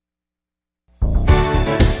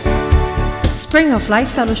Spring of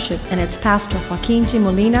Life Fellowship and its pastor Joaquin G.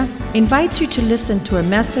 Molina invites you to listen to a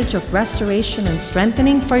message of restoration and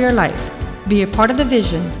strengthening for your life. Be a part of the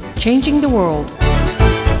vision, changing the world.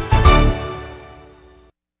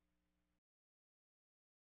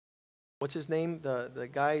 What's his name? The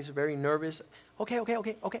guy's very nervous. Okay.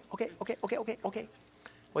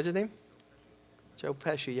 What's his name? Joe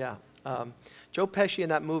Pesci, yeah. Joe Pesci in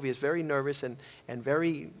that movie is very nervous and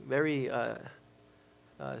very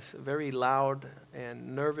loud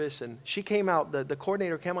and nervous. And she came out, the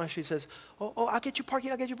coordinator came out, she says, oh, I'll get you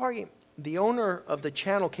parking. The owner of the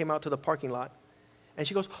channel came out to the parking lot. And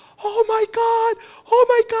she goes, oh my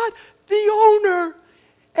God, the owner.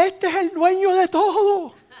 Este es el dueño de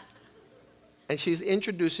todo. And she's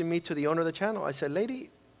introducing me to the owner of the channel. I said, lady,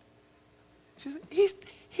 she said,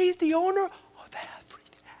 he's the owner of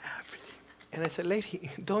everything. And I said,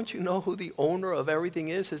 lady, don't you know who the owner of everything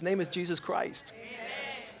is? His name is Jesus Christ. Amen.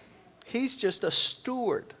 He's just a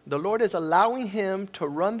steward. The Lord is allowing him to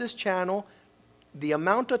run this channel the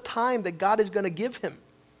amount of time that God is going to give him.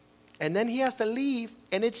 And then he has to leave,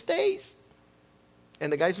 and it stays.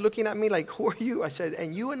 And the guy's looking at me like, who are you? I said,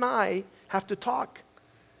 and you and I have to talk.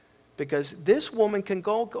 Because this woman can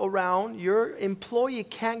go around, your employee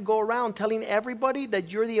can't go around telling everybody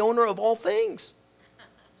that you're the owner of all things.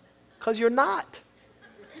 Because you're not.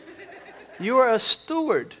 You are a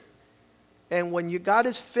steward. And when God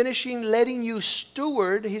is finishing letting you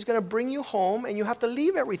steward, he's going to bring you home and you have to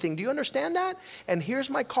leave everything. Do you understand that? And here's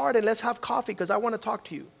my card and let's have coffee because I want to talk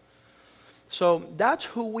to you. So that's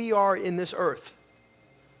who we are in this earth.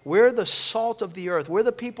 We're the salt of the earth. We're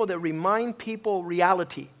the people that remind people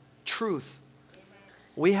reality. Truth.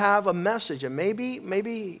 We have a message, and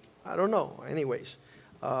maybe I don't know. Anyways,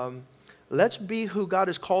 let's be who God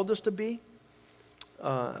has called us to be.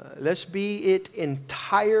 Let's be it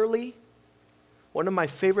entirely. One of my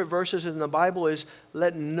favorite verses in the Bible is,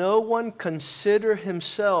 let no one consider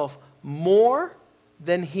himself more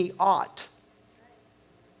than he ought.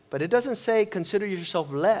 But it doesn't say consider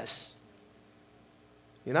yourself less.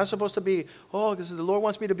 You're not supposed to be, because the Lord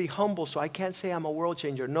wants me to be humble, so I can't say I'm a world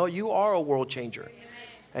changer. No, you are a world changer. Amen.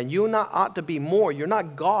 And you not ought to be more. You're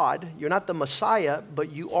not God. You're not the Messiah,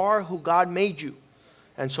 but you are who God made you.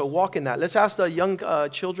 And so walk in that. Let's ask the young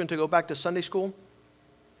children to go back to Sunday school.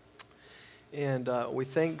 And we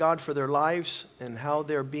thank God for their lives and how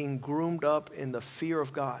they're being groomed up in the fear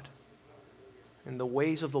of God, in the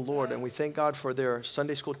ways of the Lord. And we thank God for their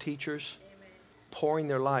Sunday school teachers. Pouring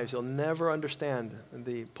their lives. They'll never understand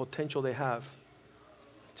the potential they have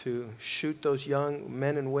to shoot those young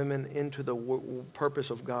men and women into the purpose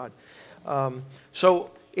of God.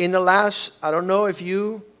 So in the last, I don't know if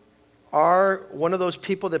you are one of those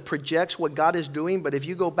people that projects what God is doing, but if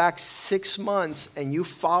you go back 6 months and you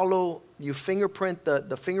fingerprint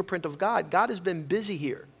the fingerprint of God, God has been busy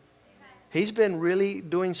here. He's been really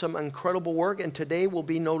doing some incredible work, and today will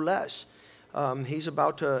be no less. He's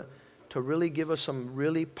about to really give us some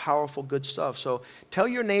really powerful, good stuff. So tell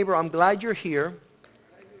your neighbor, I'm glad you're here.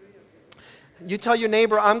 You tell your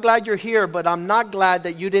neighbor, I'm glad you're here, but I'm not glad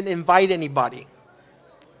that you didn't invite anybody.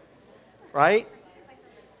 Right?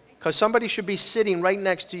 Because somebody should be sitting right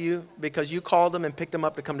next to you because you called them and picked them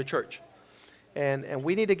up to come to church. And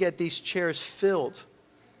we need to get these chairs filled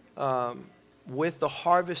with the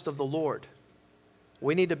harvest of the Lord.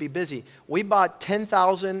 We need to be busy. We bought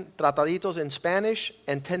 10,000 trataditos in Spanish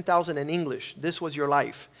and 10,000 in English. This was your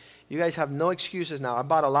life. You guys have no excuses now. I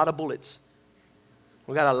bought a lot of bullets.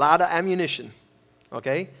 We got a lot of ammunition.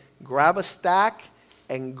 Okay? Grab a stack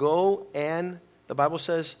and go, and the Bible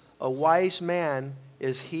says a wise man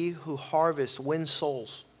is he who harvests, wins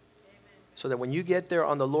souls. Amen. So that when you get there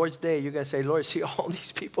on the Lord's day, you're going to say, Lord, see all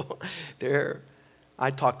these people there. I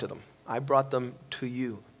talked to them. I brought them to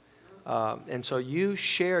you. And so you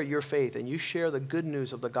share your faith and you share the good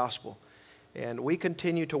news of the gospel. And we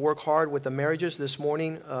continue to work hard with the marriages. This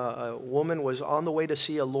morning, a woman was on the way to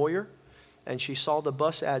see a lawyer, and she saw the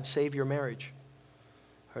bus ad, Save Your Marriage.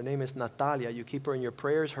 Her name is Natalia. You keep her in your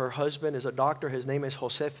prayers. Her husband is a doctor. His name is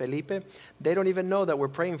Jose Felipe. They don't even know that we're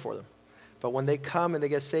praying for them. But when they come and they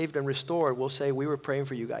get saved and restored, we'll say, we were praying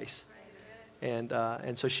for you guys.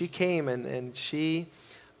 And so she came, and she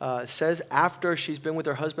says after she's been with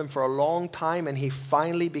her husband for a long time and he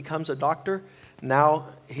finally becomes a doctor, now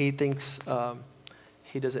he thinks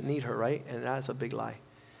he doesn't need her, right? And that's a big lie.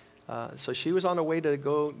 So she was on her way to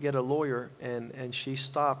go get a lawyer, and she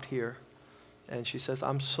stopped here. And she says,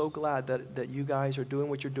 I'm so glad that you guys are doing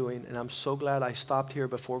what you're doing, and I'm so glad I stopped here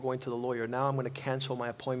before going to the lawyer. Now I'm going to cancel my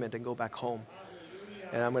appointment and go back home.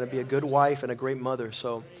 And I'm going to be a good wife and a great mother.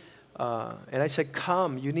 So, and I said,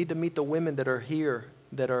 come, you need to meet the women that are here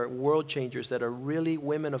that are world changers, that are really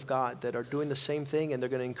women of God, that are doing the same thing, and they're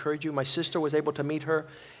going to encourage you. My sister was able to meet her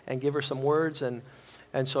and give her some words, and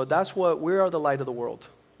so that's what, we are the light of the world.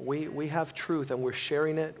 We have truth, and we're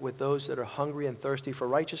sharing it with those that are hungry and thirsty for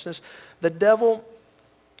righteousness. The devil,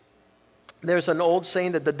 there's an old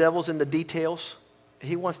saying that the devil's in the details.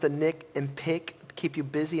 He wants to nick and pick, keep you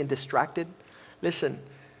busy and distracted. Listen,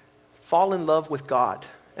 fall in love with God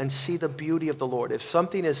and see the beauty of the Lord. If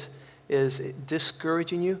something is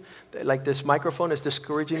discouraging you, like this microphone is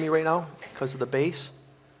discouraging me right now because of the bass,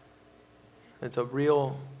 it's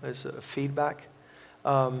a feedback.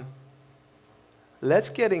 Let's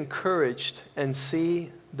get encouraged and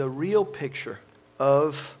see the real picture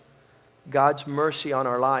of God's mercy on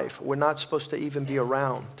our life. We're not supposed to even be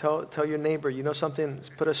around. Tell your neighbor, you know something?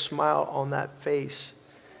 Put a smile on that face.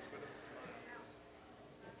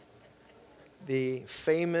 The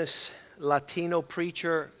famous Latino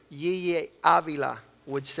preacher Yeye Avila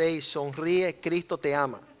would say, "Sonríe, Cristo te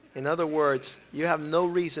ama." In other words, you have no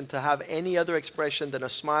reason to have any other expression than a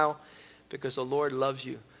smile, because the Lord loves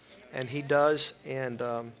you, and He does. And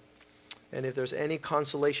if there's any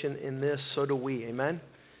consolation in this, so do we. Amen.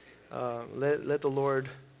 Let the Lord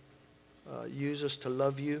use us to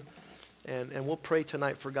love you, and we'll pray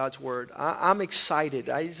tonight for God's word. I'm excited.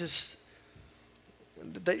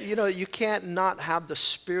 You can't not have the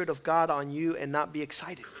Spirit of God on you and not be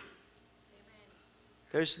excited.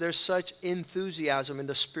 There's such enthusiasm in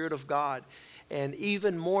the Spirit of God, and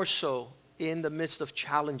even more so in the midst of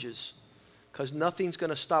challenges, because nothing's going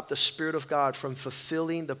to stop the Spirit of God from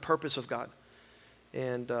fulfilling the purpose of God.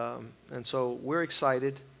 And so we're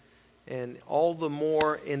excited, and all the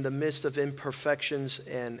more in the midst of imperfections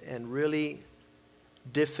and really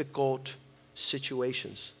difficult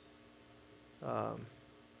situations.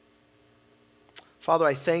 Father,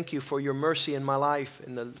 I thank you for your mercy in my life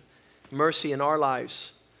and the mercy in our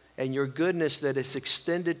lives, and your goodness that is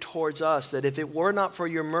extended towards us, that if it were not for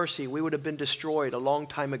your mercy, we would have been destroyed a long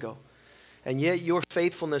time ago. And yet your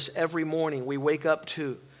faithfulness every morning we wake up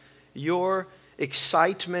to, your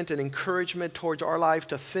excitement and encouragement towards our life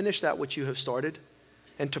to finish that which you have started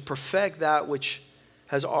and to perfect that which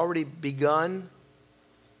has already begun,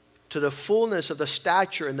 to the fullness of the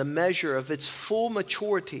stature and the measure of its full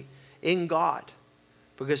maturity in God.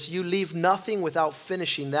 Because you leave nothing without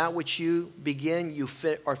finishing. That which you begin, you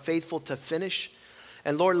are faithful to finish.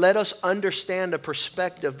 And Lord, let us understand a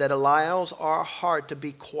perspective that allows our heart to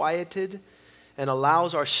be quieted and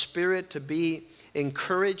allows our spirit to be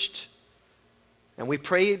encouraged. And we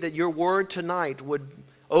pray that your word tonight would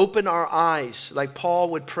open our eyes, like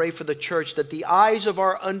Paul would pray for the church, that the eyes of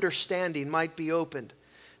our understanding might be opened,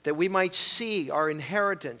 that we might see our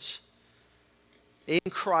inheritance in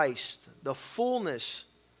Christ, the fullness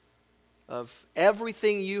of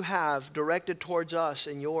everything you have directed towards us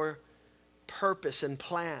in your purpose and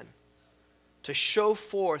plan to show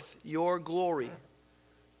forth your glory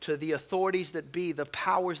to the authorities that be, the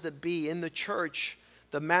powers that be in the church,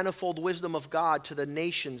 the manifold wisdom of God to the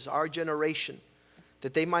nations, our generation,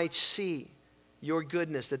 that they might see your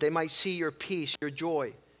goodness, that they might see your peace, your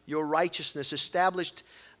joy, your righteousness established,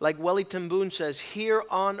 like Wellington Boone says, here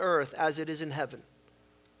on earth as it is in heaven.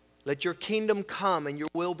 Let your kingdom come and your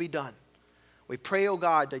will be done. We pray, oh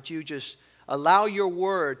God, that you just allow your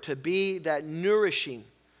word to be that nourishing,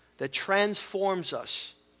 that transforms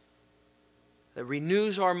us, that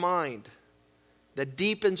renews our mind, that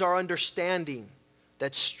deepens our understanding,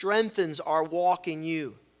 that strengthens our walk in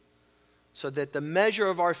you, so that the measure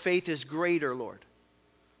of our faith is greater, Lord.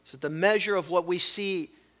 So that the measure of what we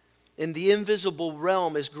see in the invisible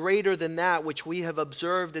realm is greater than that which we have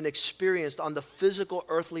observed and experienced on the physical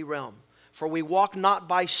earthly realm. For we walk not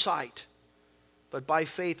by sight, but by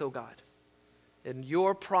faith, O God. And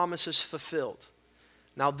your promise is fulfilled.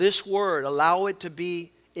 Now this word, allow it to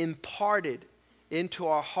be imparted into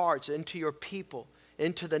our hearts, into your people,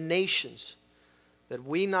 into the nations, that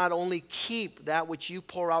we not only keep that which you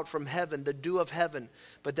pour out from heaven, the dew of heaven,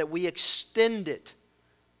 but that we extend it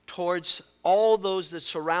towards all those that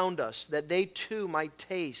surround us, that they too might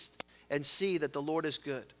taste and see that the Lord is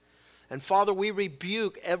good. And Father, we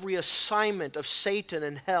rebuke every assignment of Satan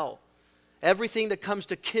and hell, everything that comes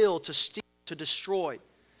to kill, to steal, to destroy.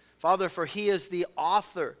 Father, for he is the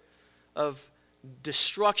author of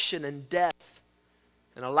destruction and death.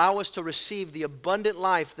 And allow us to receive the abundant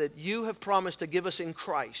life that you have promised to give us in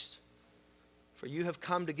Christ. For you have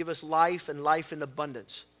come to give us life and life in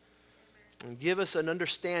abundance. And give us an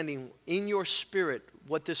understanding in your spirit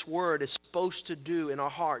what this word is supposed to do in our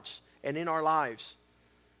hearts and in our lives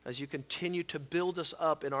as you continue to build us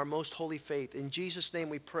up in our most holy faith. In Jesus' name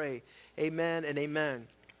we pray. Amen and amen.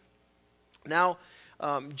 Now,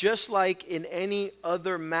 Just like in any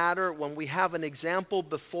other matter, when we have an example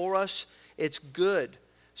before us, it's good.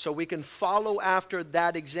 So we can follow after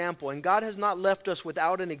that example. And God has not left us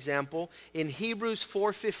without an example. In Hebrews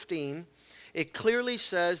 4:15, it clearly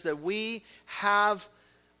says that we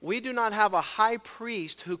do not have a high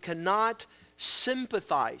priest who cannot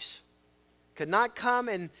sympathize, cannot come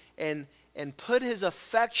and put his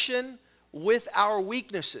affection with our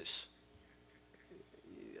weaknesses.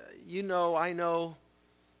 You know, I know,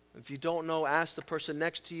 if you don't know, ask the person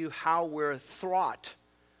next to you how we're fraught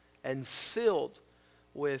and filled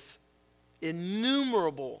with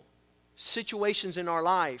innumerable situations in our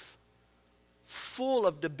life full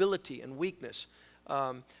of debility and weakness.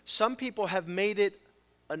 Some people have made it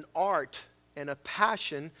an art and a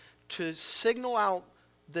passion to signal out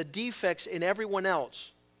the defects in everyone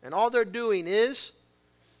else. And all they're doing is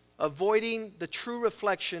avoiding the true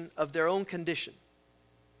reflection of their own condition.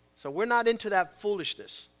 So we're not into that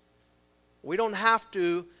foolishness. We don't have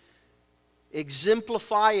to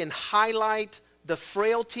exemplify and highlight the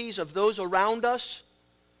frailties of those around us.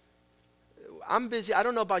 I'm busy, I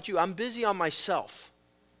don't know about you, I'm busy on myself.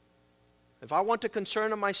 If I want to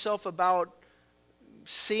concern myself about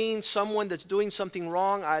seeing someone that's doing something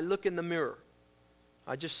wrong, I look in the mirror.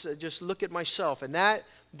 I just look at myself, and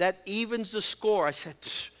that evens the score. I said,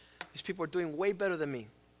 these people are doing way better than me.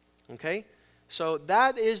 Okay? So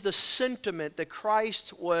that is the sentiment that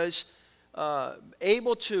Christ was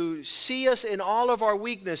able to see us in all of our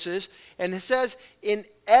weaknesses. And it says, in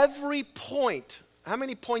every point, how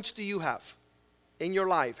many points do you have in your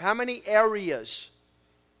life? How many areas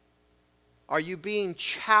are you being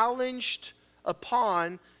challenged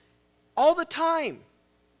upon all the time?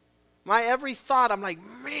 My every thought, I'm like,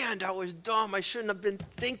 man, that was dumb. I shouldn't have been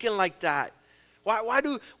thinking like that. Why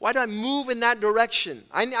do I move in that direction?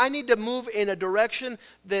 I need to move in a direction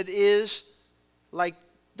that is like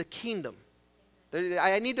the kingdom.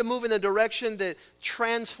 I need to move in a direction that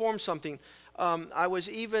transforms something. I was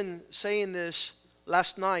even saying this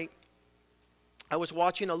last night. I was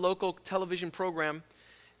watching a local television program,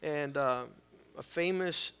 and a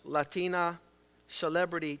famous Latina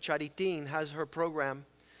celebrity, Charitín, has her program.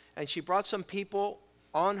 And she brought some people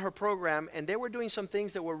on her program, and they were doing some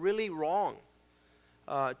things that were really wrong.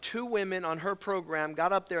 Two women on her program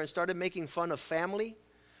got up there and started making fun of family,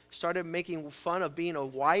 started making fun of being a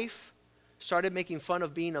wife, started making fun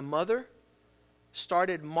of being a mother,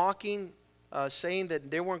 started mocking, saying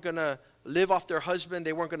that they weren't going to live off their husband,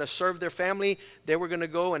 they weren't going to serve their family, they were going to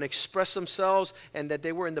go and express themselves, and that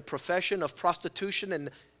they were in the profession of prostitution.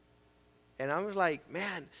 And I was like,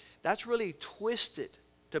 man, that's really twisted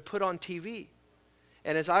to put on TV.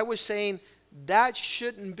 And as I was saying, that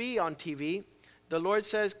shouldn't be on TV. The Lord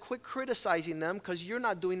says, quit criticizing them because you're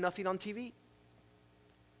not doing nothing on TV.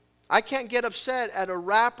 I can't get upset at a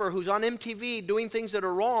rapper who's on MTV doing things that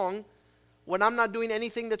are wrong when I'm not doing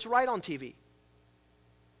anything that's right on TV.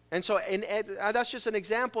 And so that's just an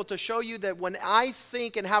example to show you that when I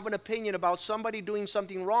think and have an opinion about somebody doing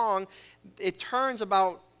something wrong, it turns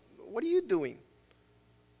about, what are you doing?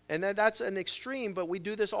 And that's an extreme, but we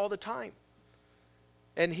do this all the time.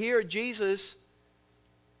 And here Jesus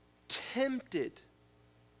tempted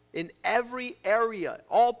in every area,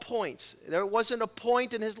 all points. There wasn't a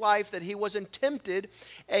point in his life that he wasn't tempted,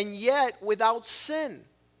 and yet without sin.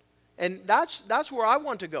 And that's where I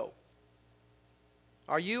want to go.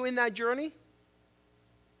 Are you in that journey?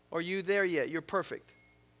 Or are you there yet? You're perfect.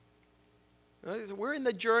 We're in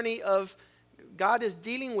the journey of God is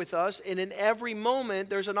dealing with us, and in every moment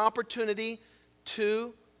there's an opportunity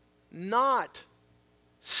to not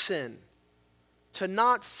sin, to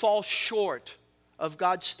not fall short of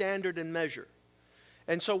God's standard and measure.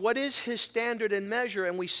 And so what is his standard and measure?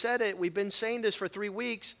 And we said it, we've been saying this for 3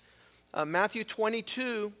 weeks. Matthew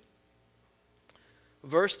 22,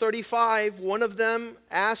 verse 35, one of them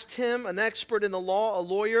asked him, an expert in the law, a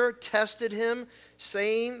lawyer, tested him,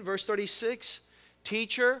 saying, verse 36,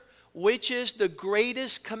 "Teacher, which is the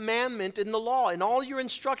greatest commandment in the law? In all your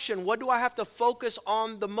instruction, what do I have to focus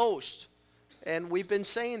on the most?" And we've been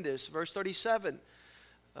saying this, verse 37.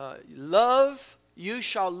 You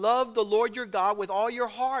shall love the Lord your God with all your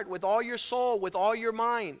heart, with all your soul, with all your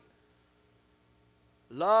mind.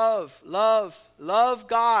 Love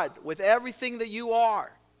God with everything that you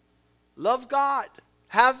are. Love God.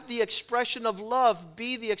 Have the expression of love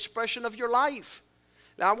be the expression of your life.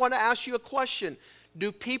 Now I want to ask you a question.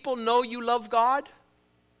 Do people know you love God?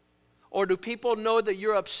 Or do people know that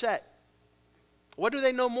you're upset? What do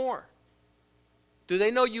they know more? Do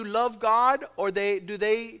they know you love God, or do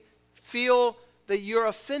they feel that you're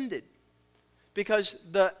offended? Because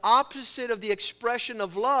the opposite of the expression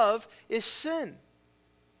of love is sin.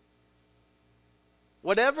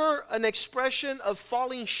 Whatever an expression of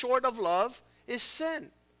falling short of love is sin.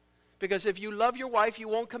 Because if you love your wife, you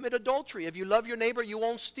won't commit adultery. If you love your neighbor, you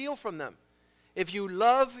won't steal from them. If you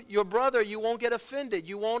love your brother, you won't get offended.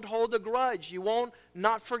 You won't hold a grudge. You won't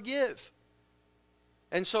not forgive.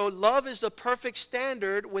 And so love is the perfect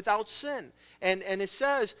standard without sin. And it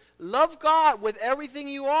says, love God with everything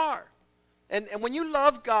you are. And when you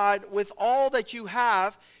love God with all that you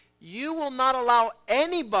have, you will not allow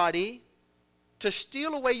anybody to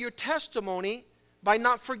steal away your testimony by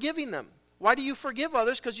not forgiving them. Why do you forgive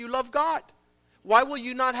others? Because you love God. Why will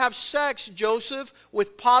you not have sex, Joseph,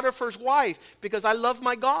 with Potiphar's wife? Because I love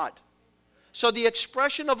my God. So the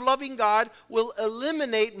expression of loving God will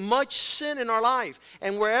eliminate much sin in our life.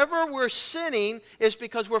 And wherever we're sinning is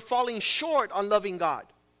because we're falling short on loving God.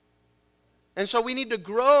 And so we need to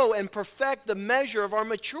grow and perfect the measure of our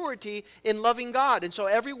maturity in loving God. And so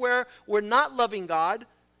everywhere we're not loving God,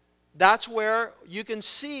 that's where you can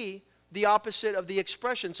see the opposite of the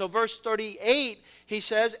expression. So verse 38, he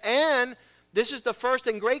says, and this is the first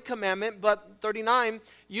and great commandment, but 39,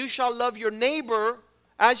 you shall love your neighbor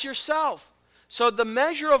as yourself. So the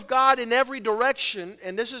measure of God in every direction,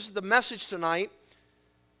 and this is the message tonight,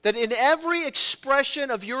 that in every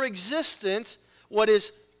expression of your existence, what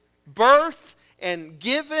is birthed and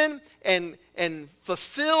given and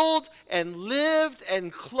fulfilled and lived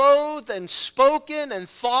and clothed and spoken and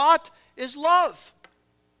thought is love.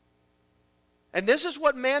 And this is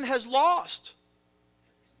what man has lost.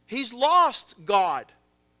 He's lost God.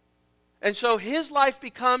 And so his life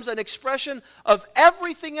becomes an expression of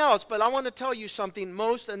everything else. But I want to tell you something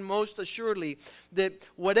most and most assuredly, that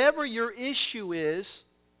whatever your issue is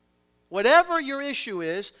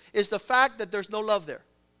the fact that there's no love there.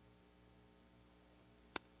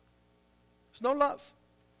 There's no love.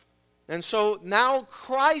 And so now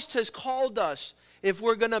Christ has called us, if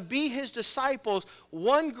we're going to be his disciples,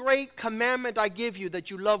 one great commandment I give you,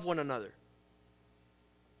 that you love one another.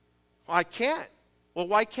 I can't. Well,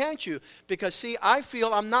 why can't you? Because, see, I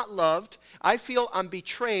feel I'm not loved. I feel I'm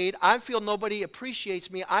betrayed. I feel nobody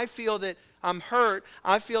appreciates me. I feel that I'm hurt.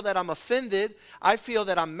 I feel that I'm offended. I feel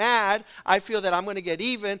that I'm mad. I feel that I'm going to get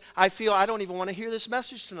even. I feel I don't even want to hear this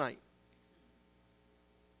message tonight.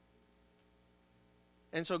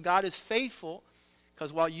 And so God is faithful,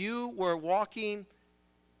 because while you were walking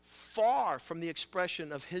far from the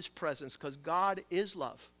expression of his presence, because God is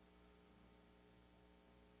love,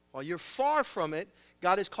 while you're far from it,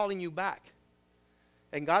 God is calling you back.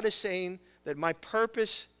 And God is saying that my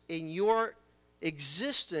purpose in your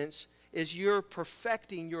existence is you're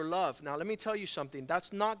perfecting your love. Now, let me tell you something.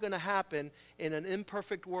 That's not going to happen in an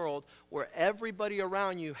imperfect world where everybody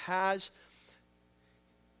around you has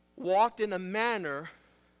walked in a manner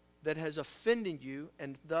that has offended you,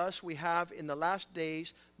 and thus we have in the last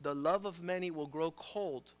days the love of many will grow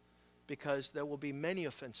cold because there will be many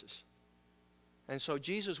offenses. And so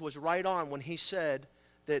Jesus was right on when he said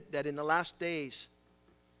that in the last days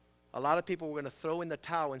a lot of people were going to throw in the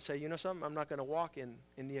towel and say, you know something, I'm not going to walk in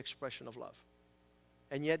the expression of love.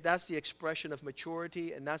 And yet that's the expression of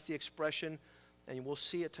maturity, and that's the expression, and we'll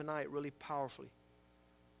see it tonight really powerfully,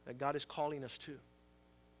 that God is calling us to.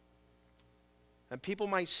 And people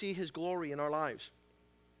might see his glory in our lives.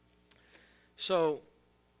 So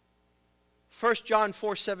 1 John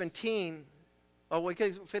 4:17. Oh, we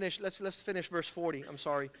can finish. Let's finish verse 40. I'm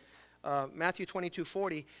sorry. Matthew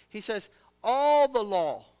 22:40. He says, all the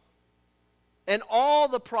law and all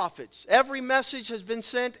the prophets, every message has been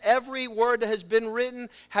sent, every word that has been written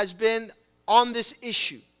has been on this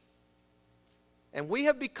issue. And we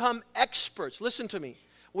have become experts. Listen to me.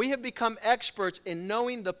 We have become experts in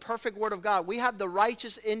knowing the perfect word of God. We have the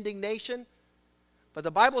righteous indignation. But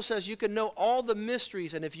the Bible says you can know all the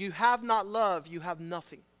mysteries, and if you have not love, you have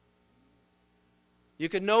nothing. You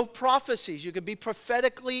can know prophecies. You can be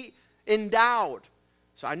prophetically endowed.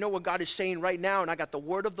 So I know what God is saying right now, and I got the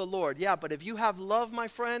word of the Lord. Yeah, but if you have love, my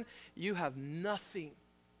friend, you have nothing.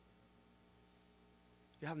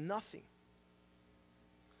 You have nothing.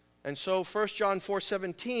 And so 1 John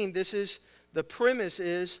 4:17, this is the premise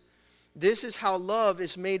is, this is how love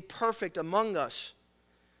is made perfect among us,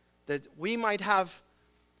 that we might have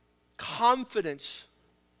confidence,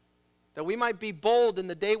 that we might be bold in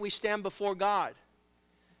the day we stand before God,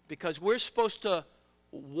 because we're supposed to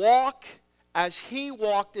walk as he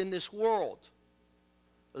walked in this world.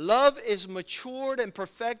 Love is matured and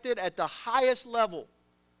perfected at the highest level,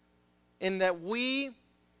 in that we,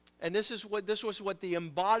 and this was what the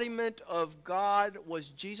embodiment of God was,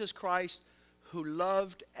 Jesus Christ, who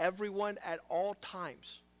loved everyone at all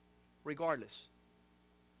times, regardless.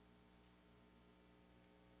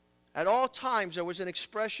 At all times there was an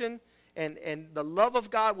expression and the love of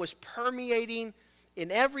God was permeating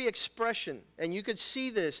in every expression. And you could see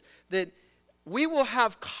this, that we will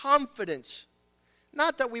have confidence.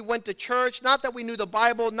 Not that we went to church, not that we knew the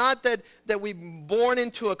Bible, not that we were born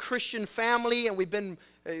into a Christian family and we've been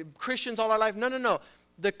Christians all our life. No, no, no.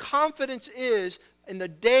 The confidence is in the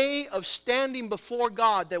day of standing before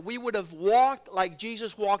God that we would have walked like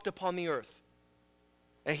Jesus walked upon the earth.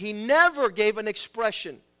 And he never gave an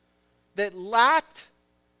expression that lacked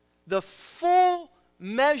the full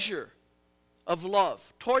measure of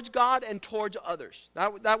love towards God and towards others.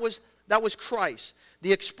 That was Christ.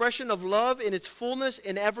 The expression of love in its fullness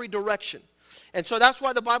in every direction. And so that's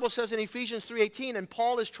why the Bible says in Ephesians 3:18, and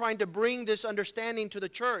Paul is trying to bring this understanding to the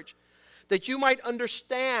church, that you might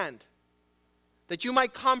understand, that you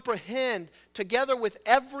might comprehend together with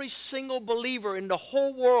every single believer in the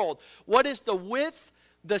whole world what is the width,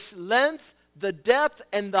 the length, the depth,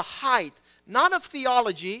 and the height, not of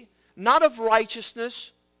theology, not of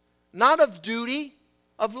righteousness, not of duty,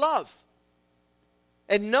 of love.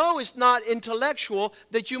 And know is not intellectual,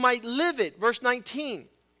 that you might live it. Verse 19.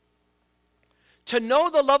 To know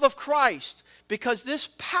the love of Christ, because this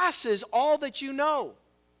passes all that you know.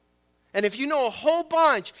 And if you know a whole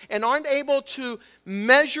bunch and aren't able to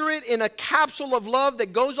measure it in a capsule of love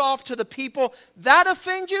that goes off to the people that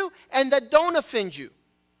offend you and that don't offend you,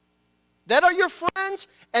 that are your friends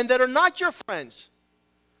and that are not your friends.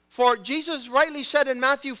 For Jesus rightly said in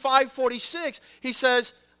Matthew 5:46, he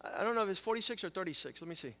says, I don't know if it's 46 or 36. Let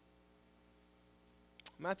me see.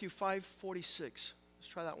 Matthew 5:46. Let's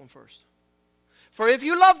try that one first. For if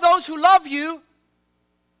you love those who love you,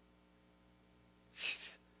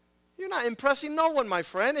 you're not impressing no one, my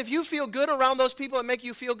friend. If you feel good around those people that make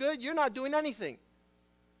you feel good, you're not doing anything.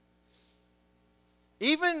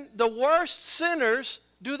 Even the worst sinners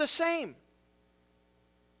do the same.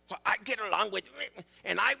 Well, I get along with,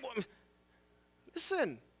 and I won't.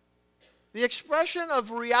 Listen, the expression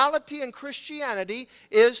of reality in Christianity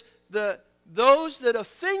is those that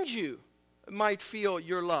offend you might feel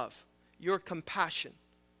your love, your compassion.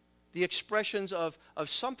 The expressions of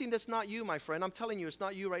something that's not you, my friend. I'm telling you, it's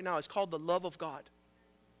not you right now. It's called the love of God.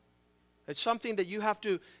 It's something that you have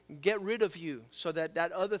to get rid of you so that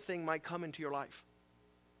that other thing might come into your life.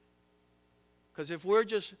 Because if we're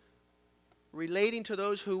just relating to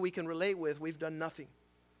those who we can relate with, we've done nothing.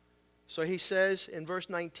 So he says in verse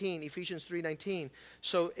 19, Ephesians 3:19,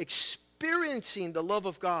 so experiencing the love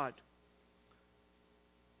of God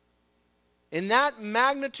in that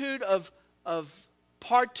magnitude of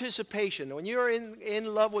participation. When you're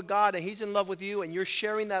in love with God and he's in love with you and you're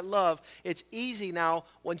sharing that love, it's easy now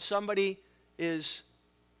when somebody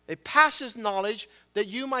it passes knowledge that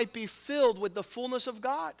you might be filled with the fullness of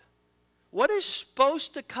God. What is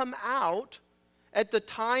supposed to come out at the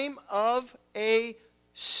time of a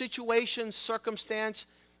situation, circumstance?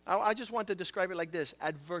 I just want to describe it like this: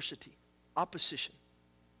 adversity, opposition.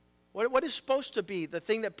 What is supposed to be the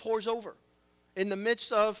thing that pours over in the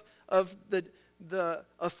midst of the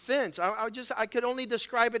offense? I could only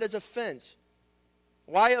describe it as offense.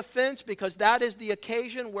 Why offense? Because that is the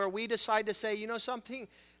occasion where we decide to say, you know something,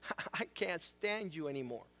 I can't stand you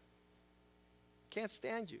anymore. Can't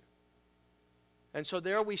stand you. And so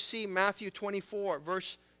there we see Matthew 24,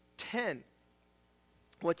 verse 10.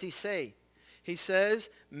 What's he say? He says,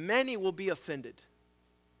 many will be offended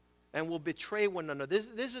and will betray one another.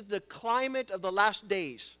 This is the climate of the last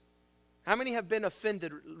days. How many have been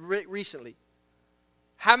offended recently?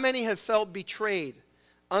 How many have felt betrayed,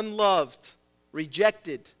 unloved,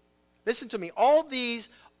 rejected? Listen to me. All these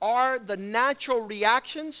are the natural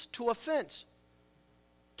reactions to offense,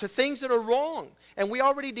 to things that are wrong. And we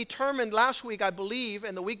already determined last week, I believe,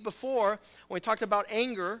 and the week before, when we talked about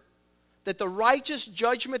anger, that the righteous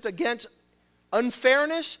judgment against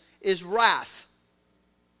unfairness is wrath.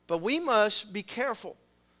 But we must be careful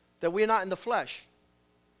that we're not in the flesh.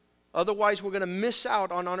 Otherwise, we're going to miss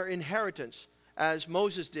out on our inheritance, as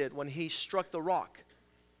Moses did when he struck the rock.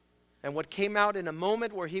 And what came out in a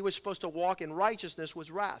moment where he was supposed to walk in righteousness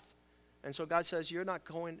was wrath. And so God says, you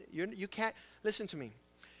can't, listen to me.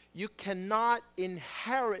 You cannot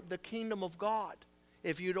inherit the kingdom of God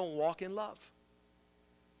if you don't walk in love.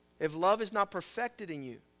 If love is not perfected in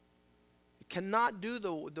you, you cannot do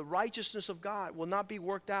the righteousness of God will not be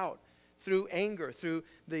worked out through anger,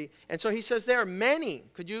 and so he says there, many.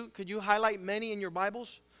 Could you highlight many in your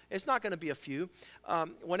Bibles? It's not going to be a few.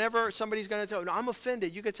 Whenever somebody's going to tell, no, I'm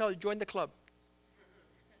offended, you could tell, join the club.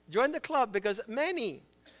 Join the club, because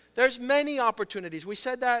there's many opportunities. We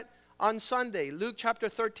said that on Sunday, Luke chapter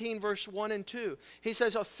 13, verse 1 and 2. He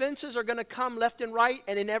says offenses are going to come left and right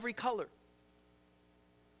and in every color.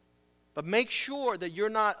 But make sure that you're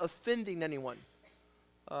not offending anyone.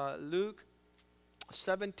 Luke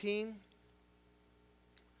 17,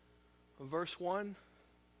 verse 1.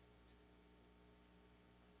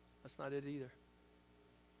 That's not it either.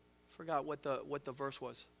 Forgot what the verse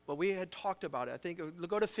was. But we had talked about it. I think,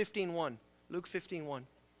 go to 15:1. Luke 15:1.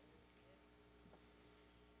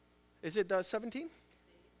 Is it 17?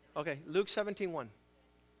 Okay, Luke 17:1.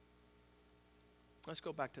 Let's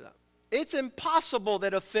go back to that. It's impossible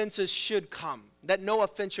that offenses should come, that no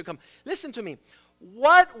offense should come. Listen to me.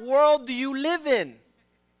 What world do you live in?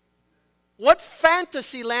 What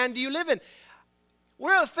fantasy land do you live in?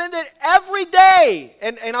 We're offended every day.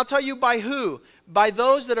 And I'll tell you by who? By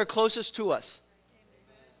those that are closest to us.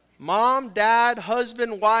 Mom, dad,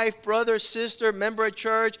 husband, wife, brother, sister, member of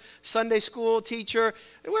church, Sunday school teacher.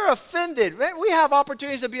 We're offended. We have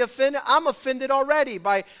opportunities to be offended. I'm offended already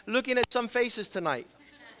by looking at some faces tonight.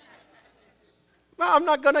 Well, I'm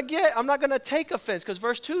not going to take offense, because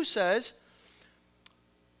verse 2 says,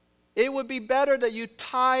 it would be better that you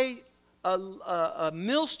tie a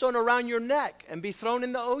millstone around your neck and be thrown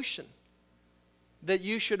in the ocean, that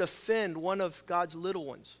you should offend one of God's little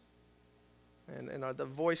ones. And the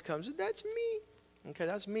voice comes, that's me. Okay,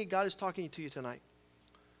 that's me. God is talking to you tonight.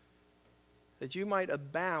 That you might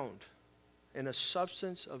abound in a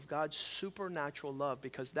substance of God's supernatural love,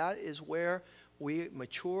 because that is where we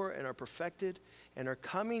mature and are perfected and are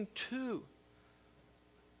coming to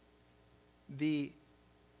the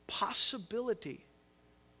possibility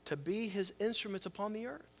to be His instruments upon the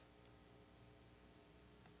earth.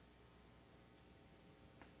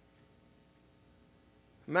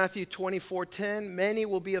 Matthew 24:10, many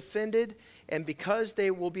will be offended, and because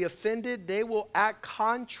they will be offended, they will act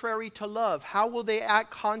contrary to love. How will they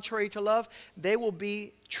act contrary to love? They will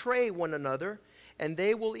betray one another, and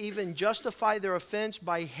they will even justify their offense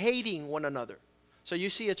by hating one another. So you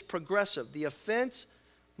see, it's progressive. The offense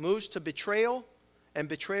moves to betrayal, and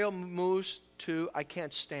betrayal moves to, I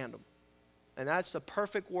can't stand them. And that's the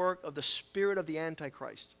perfect work of the spirit of the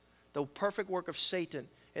Antichrist, the perfect work of Satan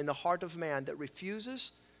in the heart of man that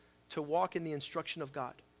refuses to walk in the instruction of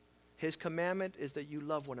God. His commandment is that you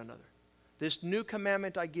love one another. This new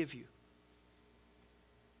commandment I give you.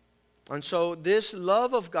 And so this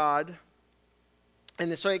love of God,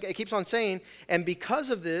 and so it keeps on saying, and because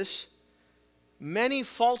of this, many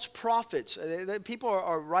false prophets, people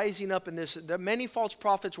are rising up in this. Many false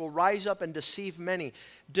prophets will rise up and deceive many.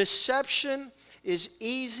 Deception is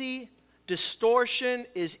easy. Distortion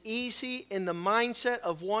is easy in the mindset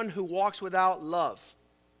of one who walks without love.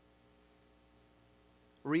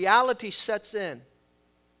 Reality sets in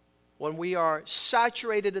when we are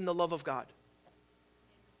saturated in the love of God.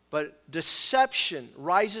 But deception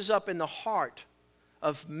rises up in the heart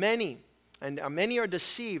of many, and many are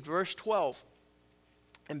deceived. Verse 12.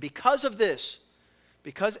 And because of this,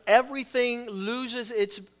 because everything loses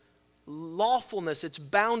its lawfulness, its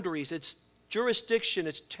boundaries, its jurisdiction,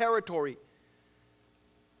 its territory,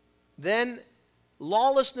 then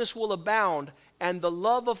lawlessness will abound, and the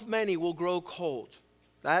love of many will grow cold.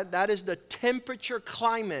 That is the temperature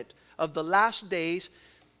climate of the last days,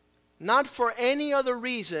 not for any other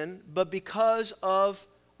reason, but because of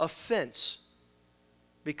offense,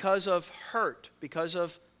 because of hurt, because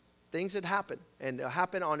of things that happen, and they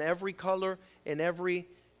happen on every color, in every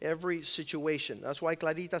situation. That's why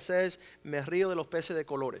Clarita says, me río de los peces de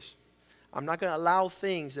colores. I'm not going to allow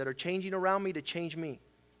things that are changing around me to change me.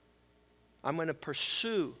 I'm going to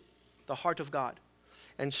pursue the heart of God.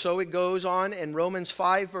 And so it goes on in Romans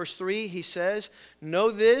 5, verse 3, he says,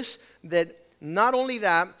 know this, that not only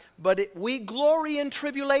that, but we glory in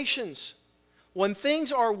tribulations. When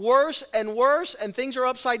things are worse and worse and things are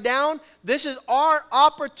upside down, this is our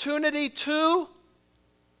opportunity to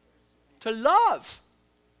love.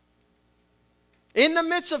 In the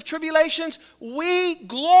midst of tribulations, we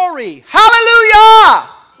glory. Hallelujah!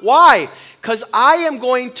 Why? Because I am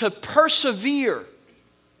going to persevere.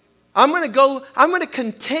 I'm going to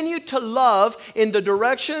continue to love in the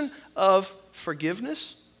direction of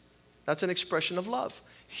forgiveness. That's an expression of love.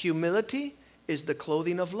 Humility is the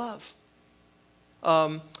clothing of love.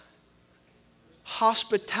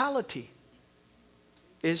 Hospitality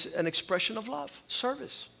is an expression of love.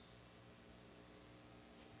 Service.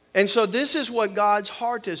 And so this is what God's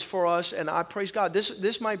heart is for us, and I praise God.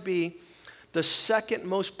 This might be the second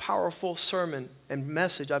most powerful sermon and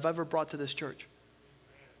message I've ever brought to this church.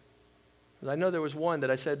 I know there was one that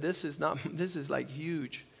I said, this is like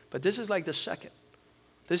huge, but this is like the second.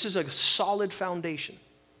 This is a solid foundation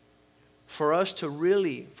for us to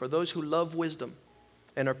really, for those who love wisdom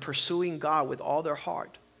and are pursuing God with all their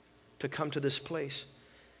heart, to come to this place.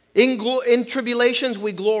 In tribulations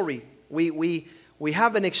we glory. We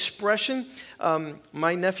have an expression.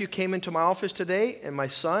 My nephew came into my office today, and my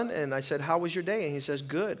son, and I said, how was your day? And he says,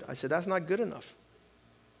 good. I said, that's not good enough.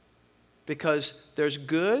 Because there's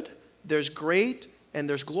good, there's great, and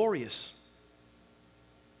there's glorious.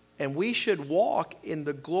 And we should walk in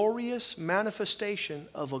the glorious manifestation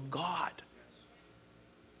of a God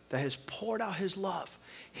that has poured out his love.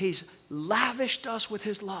 He's lavished us with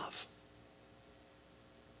his love.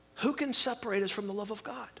 Who can separate us from the love of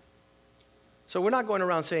God? So we're not going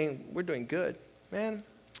around saying, we're doing good. Man,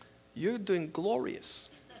 you're doing glorious.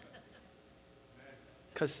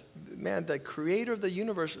 Because, man, the creator of the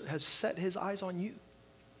universe has set his eyes on you.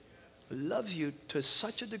 Loves you to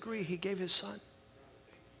such a degree, he gave his son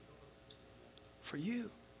for you.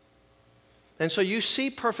 And so you see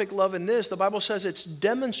perfect love in this. The Bible says it's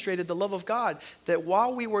demonstrated the love of God, that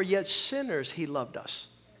while we were yet sinners, he loved us.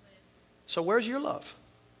 So where's your love?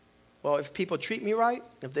 Well, if people treat me right,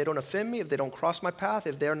 if they don't offend me, if they don't cross my path,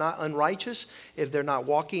 if they're not unrighteous, if they're not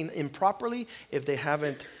walking improperly, if they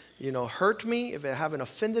haven't, hurt me, if they haven't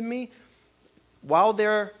offended me, while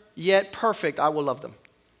they're yet perfect, I will love them.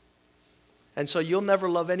 And so you'll never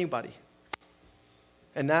love anybody.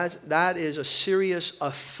 And that is a serious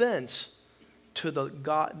offense to the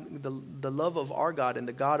God, the love of our God and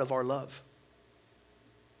the God of our love.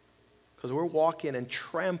 Because we're walking and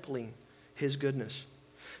trampling his goodness.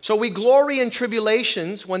 So we glory in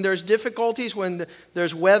tribulations, when there's difficulties, when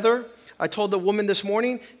there's weather. I told the woman this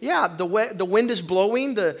morning, the wind is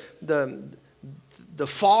blowing, the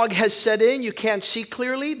fog has set in, you can't see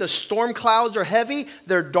clearly, the storm clouds are heavy,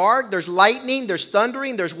 they're dark, there's lightning, there's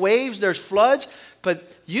thundering, there's waves, there's floods,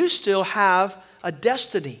 but you still have a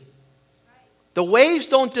destiny. The waves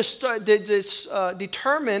don't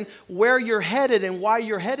determine where you're headed and why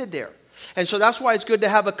you're headed there. And so that's why it's good to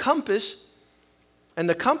have a compass. And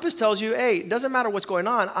the compass tells you, hey, it doesn't matter what's going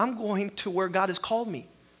on. I'm going to where God has called me.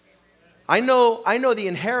 I know the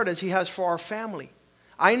inheritance he has for our family.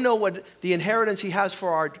 I know what the inheritance he has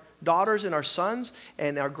for our daughters and our sons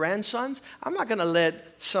and our grandsons. I'm not going to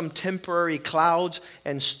let some temporary clouds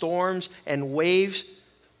and storms and waves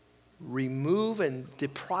remove and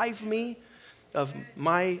deprive me of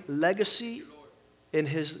my legacy in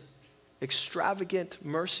his extravagant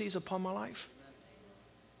mercies upon my life.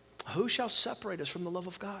 Who shall separate us from the love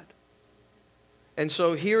of God? And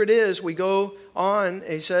so here it is. We go on.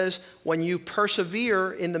 He says, when you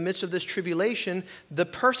persevere in the midst of this tribulation, the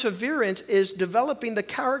perseverance is developing the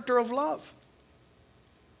character of love.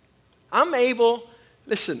 I'm able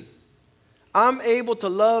to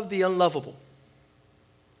love the unlovable.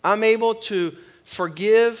 I'm able to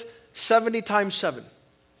forgive 70 times 7.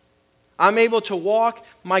 I'm able to walk.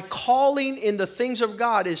 My calling in the things of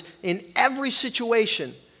God is in every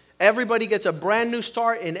situation. Everybody gets a brand new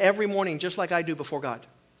start in every morning, just like I do before God.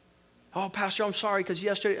 Oh, Pastor, I'm sorry, because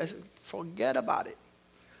yesterday, I said, forget about it.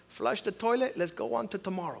 Flush the toilet, let's go on to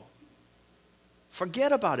tomorrow.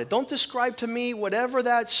 Forget about it. Don't describe to me whatever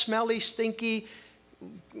that smelly, stinky,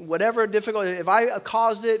 whatever difficult, if I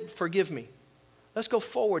caused it, forgive me. Let's go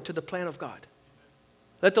forward to the plan of God.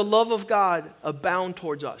 Let the love of God abound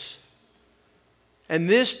towards us. And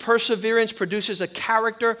this perseverance produces a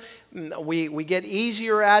character. We get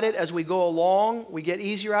easier at it as we go along. We get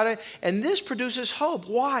easier at it. And this produces hope.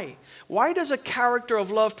 Why? Why does a character of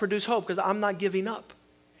love produce hope? Because I'm not giving up.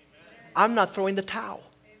 Amen. I'm not throwing the towel.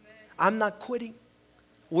 Amen. I'm not quitting.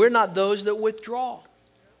 We're not those that withdraw.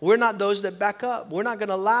 We're not those that back up. We're not going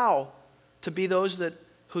to allow to be those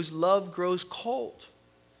whose love grows cold,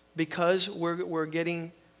 because we're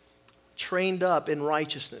getting trained up in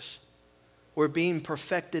righteousness. We're being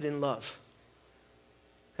perfected in love.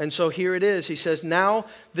 And so here it is. He says, now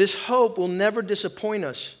this hope will never disappoint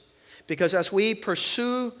us, because as we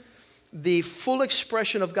pursue the full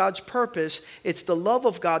expression of God's purpose, it's the love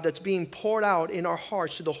of God that's being poured out in our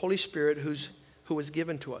hearts through the Holy Spirit who is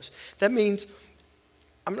given to us. That means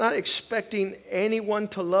I'm not expecting anyone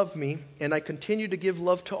to love me, and I continue to give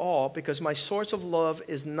love to all, because my source of love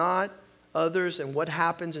is not others and what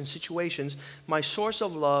happens in situations. My source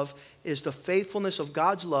of love is the faithfulness of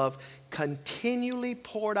God's love continually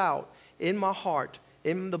poured out in my heart,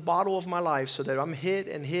 in the bottle of my life, so that I'm hit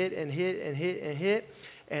and hit and hit and hit and hit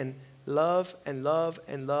and love and love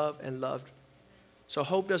and love and loved. So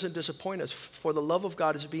hope doesn't disappoint us, for the love of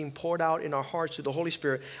God is being poured out in our hearts through the Holy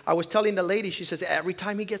Spirit. I was telling the lady, she says, every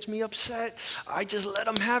time he gets me upset, I just let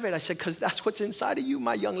him have it. I said, because that's what's inside of you,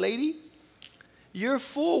 my young lady. You're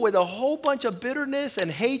full with a whole bunch of bitterness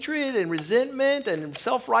and hatred and resentment and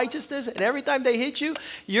self-righteousness, and every time they hit you,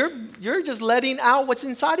 you're just letting out what's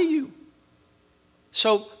inside of you.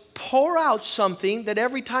 So pour out something that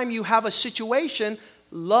every time you have a situation,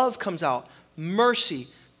 love comes out, mercy,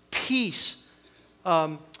 peace,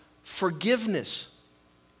 forgiveness.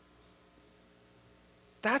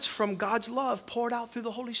 That's from God's love poured out through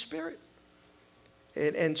the Holy Spirit.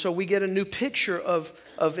 And so we get a new picture of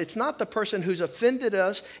it's not the person who's offended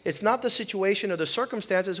us. It's not the situation or the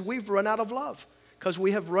circumstances. We've run out of love because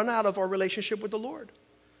we have run out of our relationship with the Lord.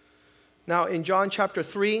 Now in John chapter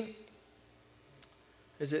 3,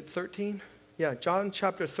 is it 13? Yeah, John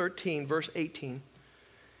chapter 13, verse 18.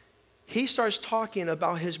 He starts talking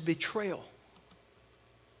about his betrayal.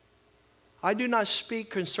 I do not speak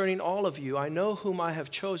concerning all of you. I know whom I have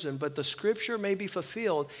chosen, but the scripture may be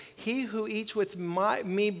fulfilled. He who eats with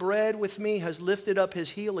me bread with me has lifted up his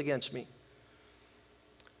heel against me.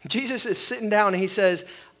 Jesus is sitting down and he says,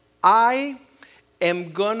 I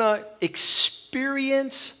am going to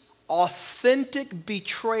experience authentic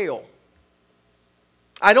betrayal.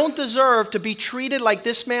 I don't deserve to be treated like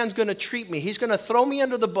this man's going to treat me. He's going to throw me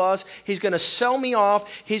under the bus. He's going to sell me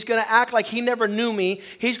off. He's going to act like he never knew me.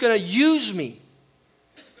 He's going to use me.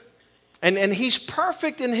 And he's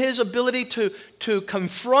perfect in his ability to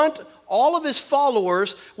confront all of his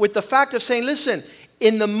followers with the fact of saying, listen,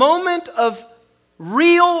 in the moment of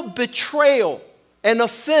real betrayal and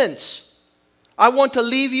offense, I want to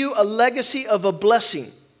leave you a legacy of a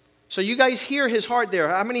blessing. So you guys hear his heart there.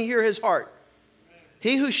 How many hear his heart?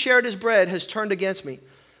 He who shared his bread has turned against me.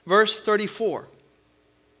 Verse 34.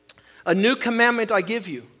 A new commandment I give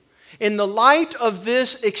you. In the light of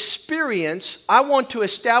this experience, I want to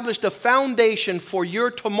establish the foundation for your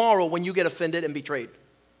tomorrow when you get offended and betrayed.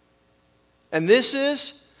 And this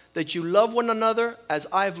is that you love one another as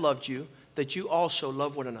I've loved you, that you also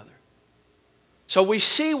love one another. So we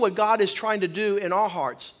see what God is trying to do in our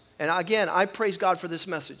hearts. And again, I praise God for this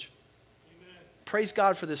message. Amen. Praise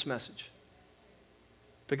God for this message.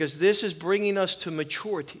 Because this is bringing us to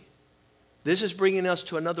maturity. This is bringing us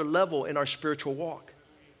to another level in our spiritual walk.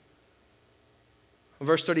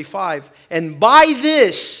 Verse 35, and by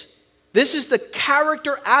this is the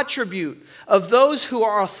character attribute of those who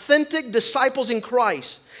are authentic disciples in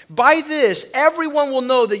Christ. By this, everyone will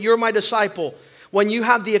know that you're my disciple when you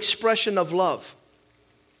have the expression of love.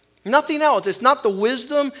 Nothing else. It's not the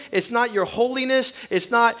wisdom. It's not your holiness. It's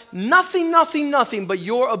not nothing, but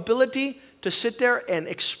your ability to sit there and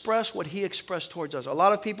express what he expressed towards us. A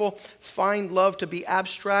lot of people find love to be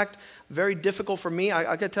abstract, very difficult for me.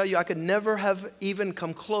 I can tell you, I could never have even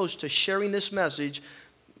come close to sharing this message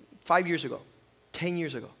 5 years ago, 10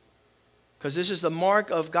 years ago. Because this is the mark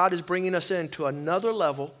of God is bringing us into another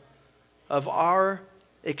level of our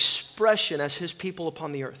expression as his people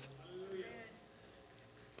upon the earth.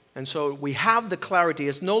 And so we have the clarity.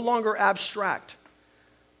 It's no longer abstract.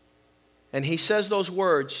 And he says those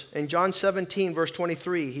words in John 17, verse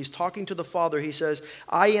 23. He's talking to the Father. He says,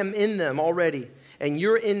 I am in them already, and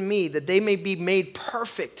you're in me, that they may be made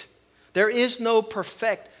perfect. There's no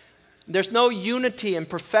unity and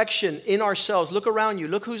perfection in ourselves. Look around you.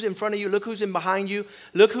 Look who's in front of you. Look who's in behind you.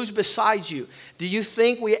 Look who's beside you. Do you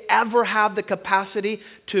think we ever have the capacity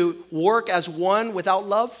to work as one without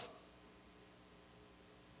love?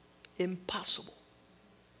 Impossible.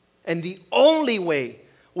 And the only way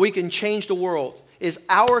we can change the world is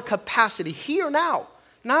our capacity here now.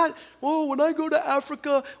 Not, when I go to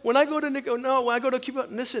Africa, when I go to Cuba.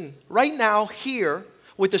 Listen, right now, here,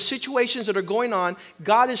 with the situations that are going on,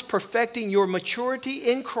 God is perfecting your maturity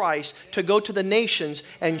in Christ to go to the nations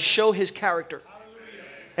and show his character.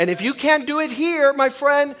 And if you can't do it here, my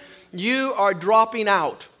friend, you are dropping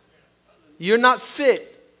out. You're not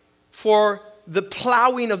fit for the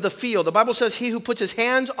plowing of the field. The Bible says he who puts his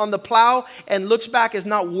hands on the plow and looks back is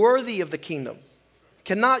not worthy of the kingdom.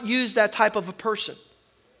 Cannot use that type of a person.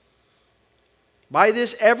 By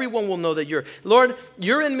this, everyone will know that Lord,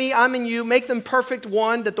 you're in me, I'm in you. Make them perfect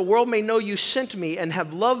one, that the world may know you sent me and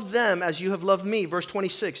have loved them as you have loved me. Verse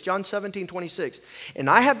 26, John 17, 26. And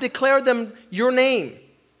I have declared them your name.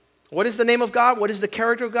 What is the name of God? What is the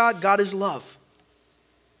character of God? God is love.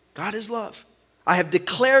 God is love. I have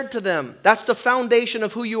declared to them, that's the foundation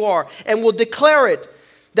of who you are, and will declare it,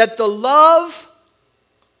 that the love,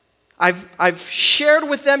 I've shared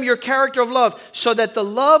with them your character of love, so that the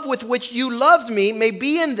love with which you loved me may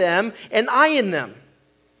be in them and I in them.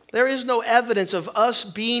 There is no evidence of us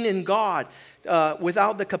being in God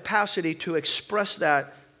without the capacity to express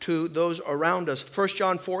that to those around us. 1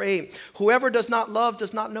 John 4:8, whoever does not love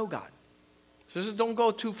does not know God. So this don't go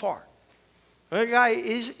too far.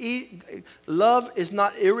 Love is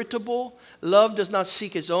not irritable. Love does not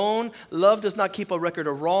seek its own. Love does not keep a record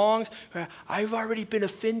of wrongs. I've already been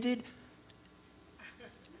offended.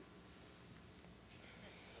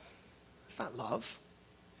 That's not love.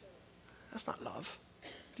 That's not love.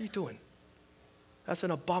 are you doing? That's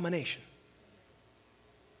an abomination.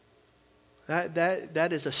 That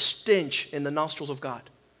is a stench in the nostrils of God.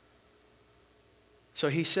 So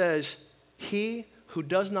he says, he who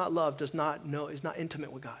does not love does not know, is not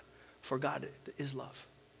intimate with God. For God is love.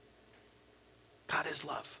 God is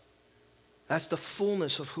love. That's the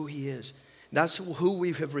fullness of who he is. That's who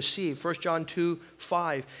we have received. 1 John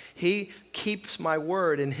 2:5. He keeps my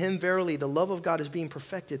word. In him verily the love of God is being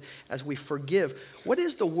perfected as we forgive. What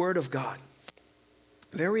is the word of God?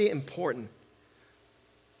 Very important.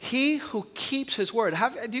 He who keeps his word.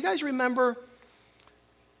 Do you guys remember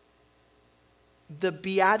the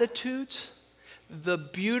Beatitudes? The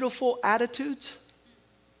beautiful attitudes?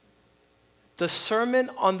 The Sermon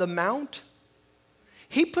on the Mount?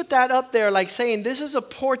 He put that up there like saying, this is a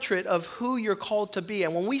portrait of who you're called to be.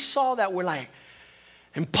 And when we saw that, we're like,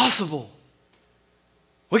 impossible.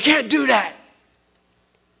 We can't do that.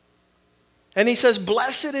 And he says,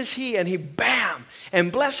 blessed is he, and he bam.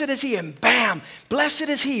 And blessed is he, and bam. Blessed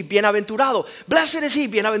is he, bienaventurado. Blessed is he,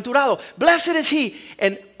 bienaventurado. Blessed is he.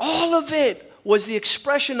 And all of it was the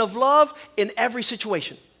expression of love in every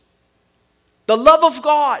situation. The love of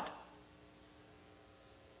God.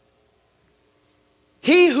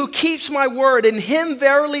 He who keeps my word, in him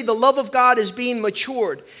verily the love of God is being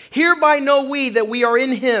matured. Hereby know we that we are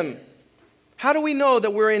in him. How do we know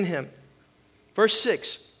that we're in him? Verse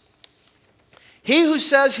 6. He who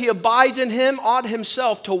says he abides in him ought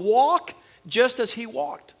himself to walk just as he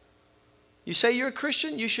walked. You say you're a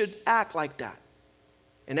Christian, you should act like that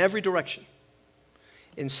in every direction.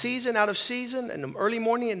 In season, out of season, in the early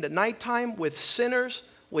morning, in the nighttime, with sinners,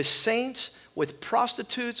 with saints, with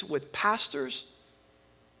prostitutes, with pastors.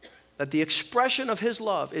 That the expression of his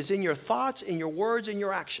love is in your thoughts, in your words, in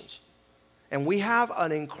your actions. And we have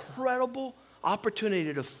an incredible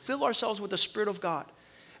opportunity to fill ourselves with the Spirit of God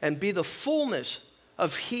and be the fullness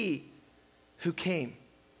of he who came.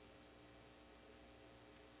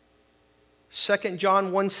 2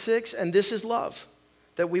 John 1:6, and this is love,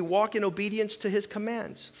 that we walk in obedience to his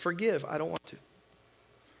commands. Forgive, I don't want to.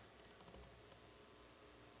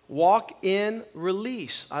 Walk in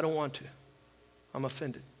release, I don't want to. I'm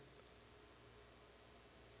offended.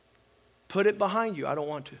 Put it behind you, I don't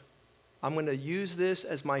want to. I'm going to use this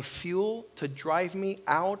as my fuel to drive me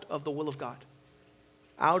out of the will of God.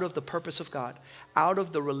 Out of the purpose of God, out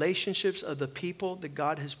of the relationships of the people that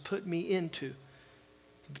God has put me into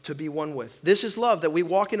to be one with. This is love, that we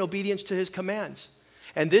walk in obedience to his commands.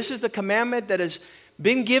 And this is the commandment that has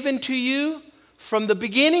been given to you from the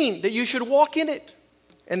beginning, that you should walk in it.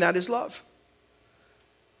 And that is love.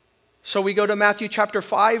 So we go to Matthew chapter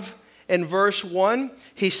 5 and verse 1.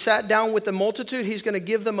 He sat down with the multitude. He's going to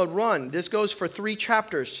give them a run. This goes for 3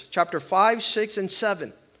 chapters, chapter 5, 6, and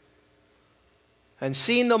 7. And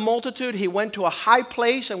seeing the multitude, he went to a high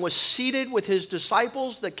place and was seated with his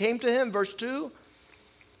disciples that came to him. Verse 2.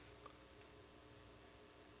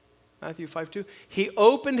 Matthew 5:2. He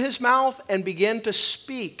opened his mouth and began to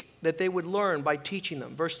speak that they would learn by teaching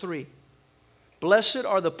them. Verse 3. Blessed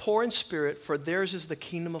are the poor in spirit, for theirs is the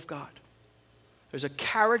kingdom of God. There's a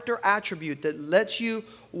character attribute that lets you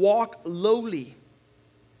walk lowly.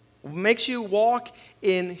 Makes you walk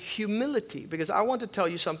in humility. Because I want to tell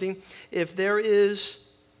you something. If there is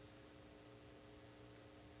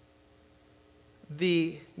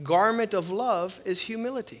the garment of love, is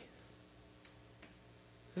humility.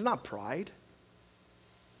 It's not pride.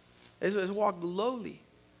 It's walk lowly.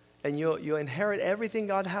 And you'll inherit everything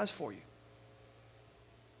God has for you.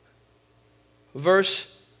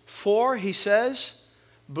 Verse 4, he says,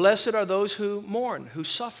 blessed are those who mourn, who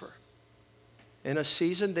suffer. In a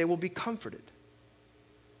season, they will be comforted.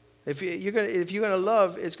 If you're going to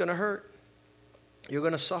love, it's going to hurt. You're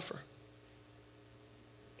going to suffer.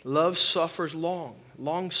 Love suffers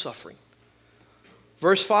long suffering.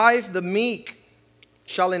 Verse 5, the meek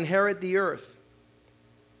shall inherit the earth.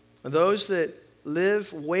 Those that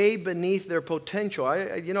live way beneath their potential.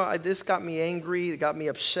 This got me angry. It got me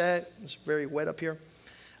upset. It's very wet up here.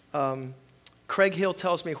 Craig Hill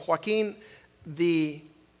tells me, Joaquin, the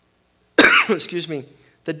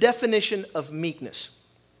definition of meekness.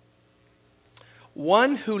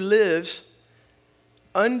 One who lives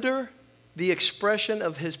under the expression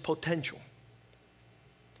of his potential.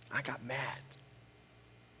 I got mad.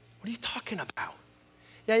 What are you talking about?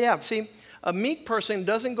 Yeah. See, a meek person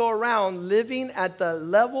doesn't go around living at the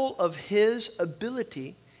level of his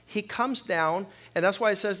ability. He comes down, and that's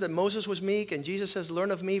why it says that Moses was meek, and Jesus says,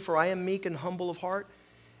 learn of me, for I am meek and humble of heart.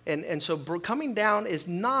 And so coming down is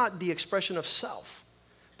not the expression of self,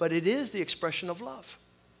 but it is the expression of love.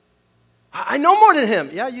 I know more than him.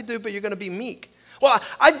 Yeah, you do, but you're going to be meek. Well,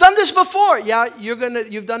 I've done this before. Yeah, you've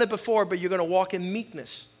done it before, but you're going to walk in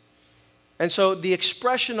meekness. And so the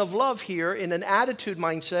expression of love here in an attitude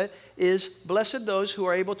mindset is blessed those who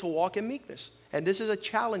are able to walk in meekness. And this is a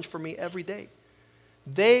challenge for me every day.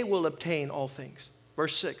 They will obtain all things.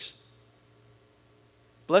 Verse 6.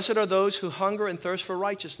 Blessed are those who hunger and thirst for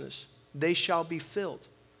righteousness. They shall be filled.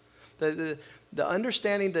 The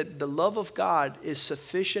understanding that the love of God is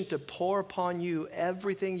sufficient to pour upon you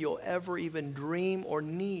everything you'll ever even dream or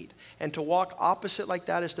need. And to walk opposite like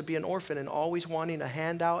that is to be an orphan and always wanting a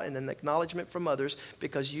handout and an acknowledgement from others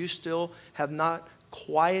because you still have not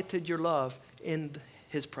quieted your love in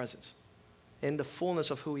His presence, in the fullness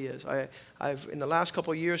of who He is. I've in the last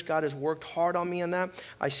couple of years, God has worked hard on me on that.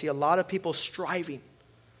 I see a lot of people striving.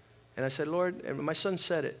 And I said, Lord, and my son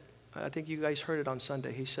said it. I think you guys heard it on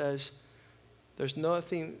Sunday. He says, there's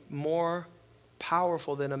nothing more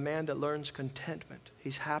powerful than a man that learns contentment.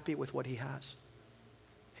 He's happy with what he has.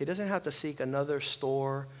 He doesn't have to seek another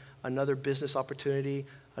store, another business opportunity,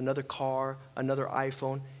 another car, another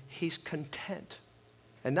iPhone. He's content.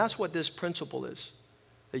 And that's what this principle is.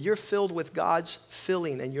 That you're filled with God's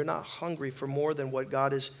filling and you're not hungry for more than what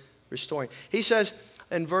God is restoring. He says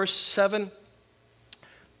in verse 7,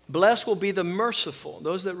 blessed will be the merciful,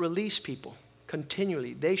 those that release people.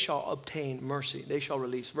 Continually, they shall obtain mercy. They shall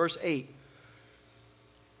release. Verse 8.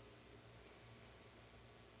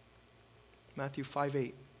 Matthew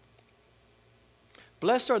 5:8.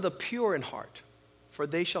 Blessed are the pure in heart, for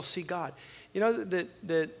they shall see God. You know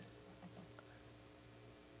that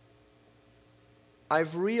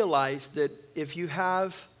I've realized that if you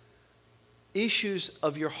have issues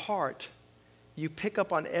of your heart, you pick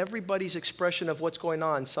up on everybody's expression of what's going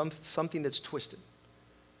on, something that's twisted.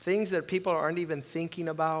 Things that people aren't even thinking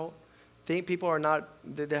about, people are not,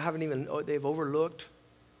 they haven't even, they've overlooked.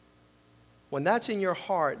 When that's in your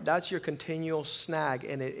heart, that's your continual snag,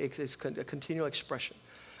 and it's a continual expression.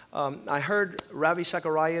 I heard Ravi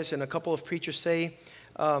Zacharias and a couple of preachers say,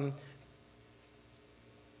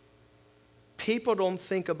 people don't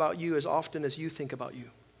think about you as often as you think about you.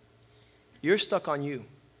 You're stuck on you.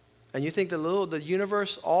 And you think the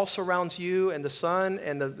universe all surrounds you, and the sun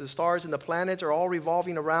and the stars and the planets are all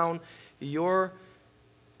revolving around your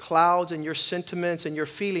clouds and your sentiments and your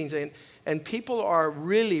feelings. And people are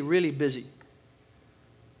really, really busy.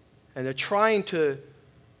 And they're trying to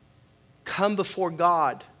come before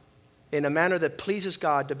God in a manner that pleases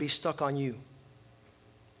God to be stuck on you.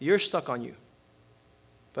 You're stuck on you.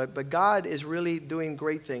 But God is really doing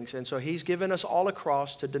great things. And so He's given us all a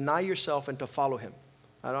cross to deny yourself and to follow Him.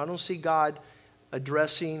 I don't see God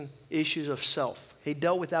addressing issues of self. He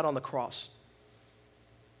dealt with that on the cross.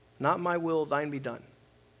 Not my will, thine be done.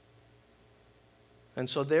 And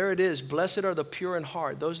so there it is. Blessed are the pure in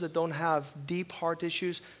heart. Those that don't have deep heart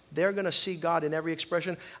issues, they're going to see God in every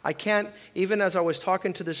expression. I can't, even as I was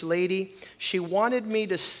talking to this lady, she wanted me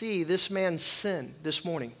to see this man's sin this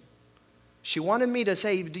morning. She wanted me to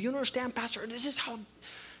say, do you understand, Pastor? This is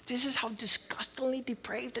how disgustingly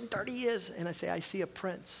depraved and dirty he is. And I say, I see a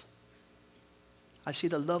prince. I see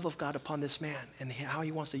the love of God upon this man and how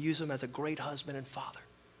He wants to use him as a great husband and father.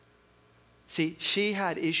 See, she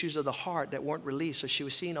had issues of the heart that weren't released. So she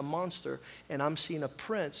was seeing a monster, and I'm seeing a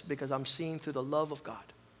prince because I'm seeing through the love of God.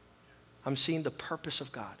 I'm seeing the purpose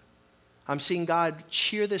of God. I'm seeing God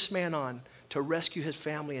cheer this man on to rescue his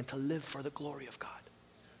family and to live for the glory of God.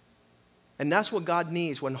 And that's what God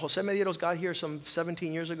needs. When Jose Medeiros got here some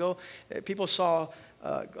 17 years ago, people saw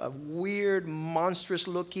a weird,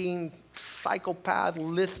 monstrous-looking psychopath,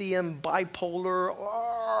 lithium, bipolar.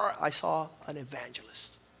 I saw an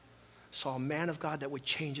evangelist. Saw a man of God that would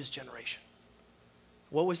change his generation.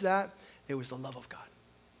 What was that? It was the love of God.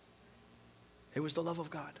 It was the love of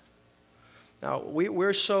God. Now,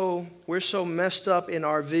 we're so messed up in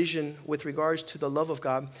our vision with regards to the love of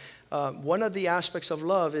God. One of the aspects of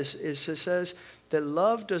love is it says that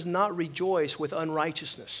love does not rejoice with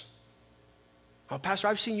unrighteousness. Oh, Pastor,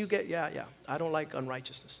 I've seen you get, yeah. I don't like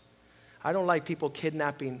unrighteousness. I don't like people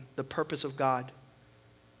kidnapping the purpose of God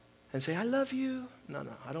and say, I love you. No,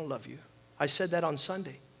 I don't love you. I said that on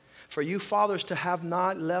Sunday. For you fathers to have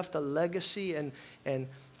not left a legacy and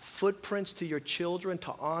footprints to your children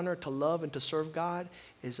to honor, to love, and to serve God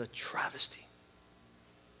is a travesty.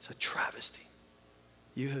 It's a travesty.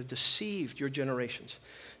 You have deceived your generations.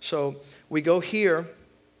 So we go here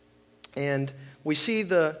and we see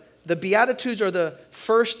the Beatitudes are the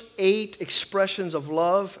first 8 expressions of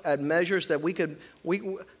love at measures that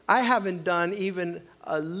I haven't done even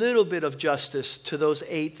a little bit of justice to those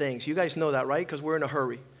 8 things. You guys know that, right? Because we're in a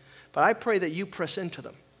hurry. But I pray that you press into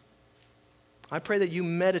them. I pray that you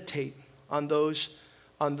meditate on those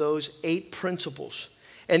on those 8 principles.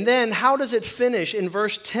 And then how does it finish? In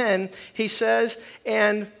verse 10, he says,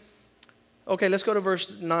 okay, let's go to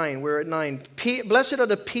verse 9. We're at 9. Blessed are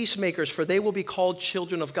the peacemakers, for they will be called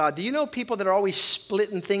children of God. Do you know people that are always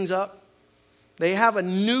splitting things up? They have a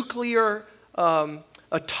nuclear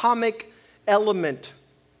atomic element.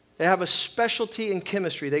 They have a specialty in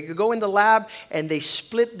chemistry. They could go in the lab and they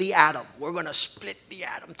split the atom. We're going to split the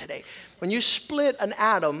atom today. When you split an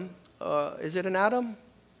atom, is it an atom?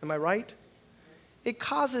 Am I right? It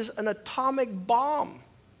causes an atomic bomb.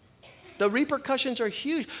 The repercussions are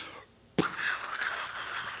huge.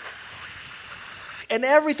 And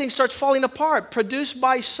everything starts falling apart, produced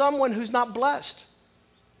by someone who's not blessed,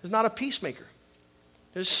 who's not a peacemaker.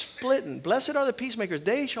 They're splitting. Blessed are the peacemakers.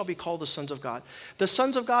 They shall be called the sons of God. The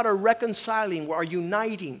sons of God are reconciling, are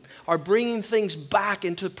uniting, are bringing things back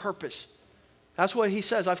into purpose. That's what he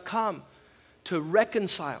says. I've come to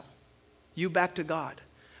reconcile you back to God.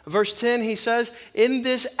 Verse 10, he says, in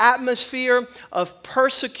this atmosphere of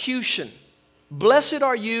persecution, blessed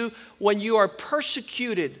are you when you are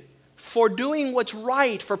persecuted for doing what's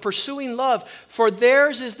right, for pursuing love, for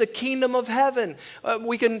theirs is the kingdom of heaven.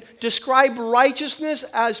 We can describe righteousness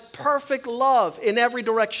as perfect love in every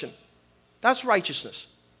direction. That's righteousness.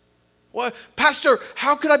 Well, Pastor,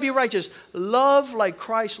 how could I be righteous? Love like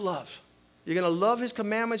Christ loves. You're going to love his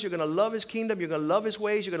commandments. You're going to love his kingdom. You're going to love his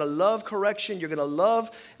ways. You're going to love correction. You're going to love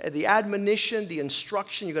the admonition, the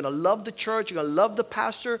instruction. You're going to love the church. You're going to love the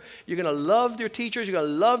pastor. You're going to love your teachers. You're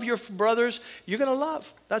going to love your brothers. You're going to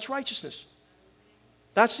love. That's righteousness.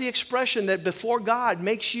 That's the expression that before God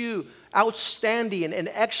makes you outstanding and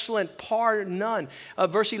excellent, par none.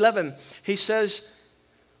 Verse 11, he says,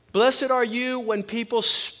 blessed are you when people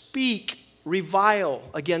speak, revile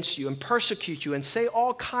against you and persecute you and say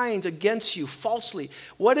all kinds against you falsely.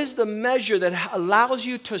 What is the measure that allows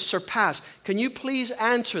you to surpass? Can you please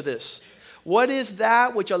answer this? What is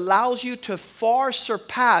that which allows you to far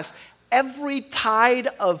surpass every tide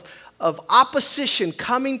of opposition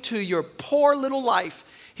coming to your poor little life?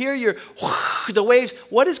 Here you're the waves.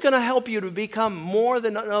 What is going to help you to become more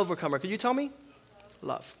than an overcomer? Could you tell me?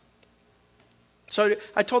 Love. So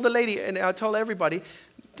I told the lady and I told everybody,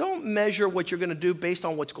 don't measure what you're going to do based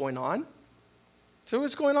on what's going on. So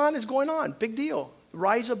what's going on is going on. Big deal.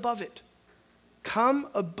 Rise above it. Come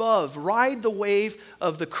above. Ride the wave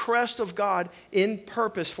of the crest of God in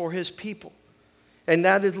purpose for his people. And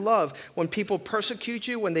that is love. When people persecute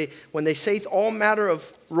you, when they say all matter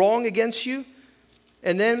of wrong against you,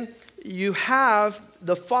 and then you have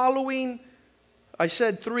the following, I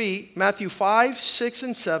said 3, Matthew 5, 6,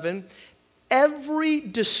 and 7, every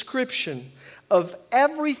description of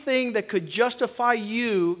everything that could justify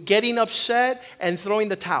you getting upset and throwing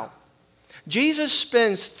the towel. Jesus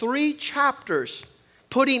spends 3 chapters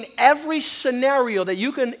putting every scenario that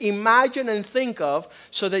you can imagine and think of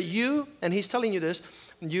so that you, and he's telling you this,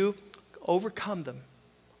 you overcome them.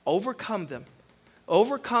 Overcome them.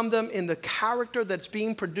 Overcome them in the character that's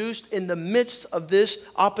being produced in the midst of this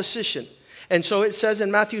opposition. And so it says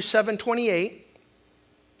in Matthew 7:28,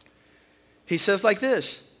 he says like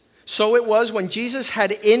this, so it was when Jesus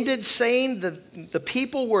had ended saying that the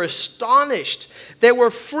people were astonished. They were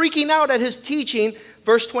freaking out at his teaching.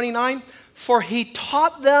 Verse 29, for he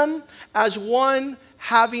taught them as one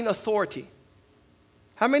having authority.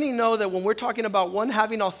 How many know that when we're talking about one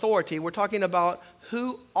having authority, we're talking about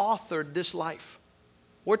who authored this life?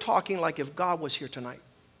 We're talking like if God was here tonight.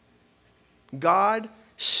 God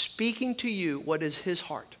speaking to you what is his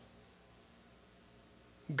heart.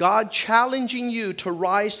 God challenging you to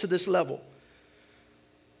rise to this level.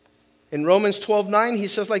 In Romans 12:9, he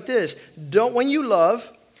says like this, when you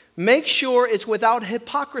love, make sure it's without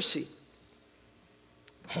hypocrisy.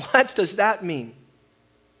 What does that mean?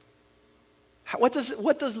 What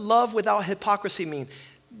does love without hypocrisy mean?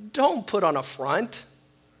 Don't put on a front.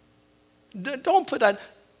 Don't put on,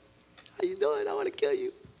 how you doing? I want to kill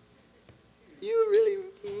you. You really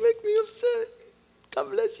make me upset.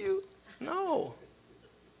 God bless you. No.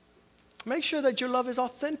 Make sure that your love is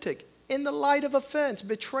authentic in the light of offense,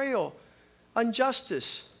 betrayal,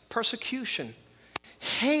 injustice, persecution.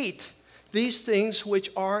 Hate these things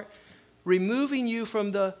which are removing you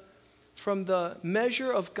from the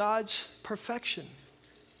measure of God's perfection.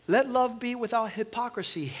 Let love be without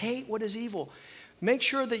hypocrisy. Hate what is evil. Make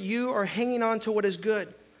sure that you are hanging on to what is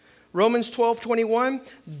good. Romans 12:21,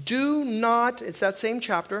 do not, it's that same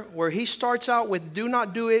chapter where he starts out with do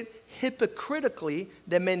not do it hypocritically,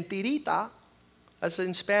 de mentirita. That's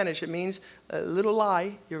in Spanish. It means a little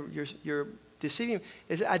lie. You're deceiving.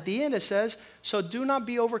 At the end it says, so do not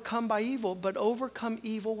be overcome by evil, but overcome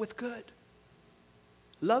evil with good.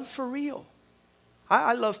 Love for real.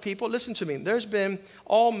 I love people. Listen to me. There's been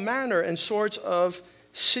all manner and sorts of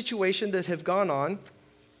situations that have gone on.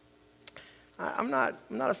 I'm not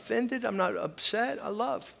offended. I'm not upset. I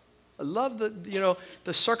love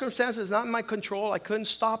the circumstances not in my control. I couldn't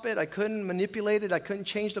stop it. I couldn't manipulate it. I couldn't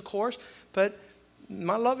change the course. But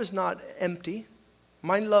my love is not empty.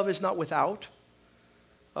 My love is not without.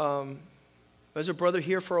 There's a brother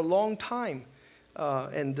here for a long time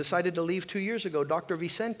and decided to leave 2 years ago, Dr.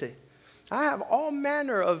 Vicente. I have all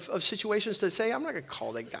manner of situations to say, I'm not going to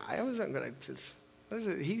call that guy. I wasn't going to.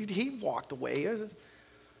 He walked away. I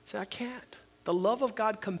said, I can't. The love of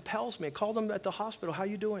God compels me. I called him at the hospital. How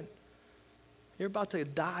you doing? You're about to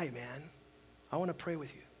die, man. I want to pray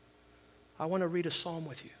with you. I want to read a psalm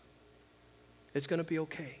with you. It's going to be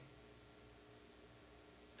okay.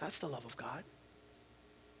 That's the love of God.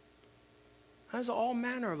 There's all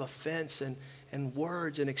manner of offense and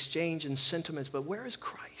words and exchange and sentiments, but where is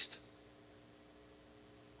Christ?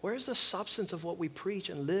 Where is the substance of what we preach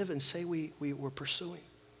and live and say we're pursuing?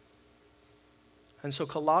 And so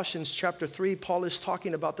Colossians chapter 3, Paul is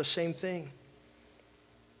talking about the same thing.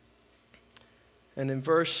 And in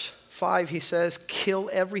verse 5, he says, kill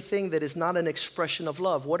everything that is not an expression of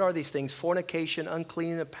love. What are these things? Fornication,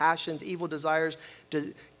 uncleanness, passions, evil desires,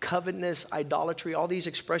 covetousness, idolatry, all these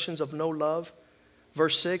expressions of no love.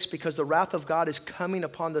 Verse 6, because the wrath of God is coming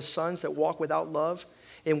upon the sons that walk without love.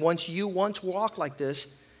 And once walked like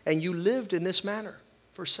this, and you lived in this manner.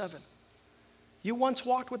 Verse 7. You once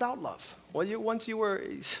walked without love. Well,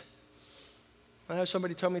 I had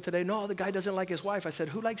somebody tell me today, no, the guy doesn't like his wife. I said,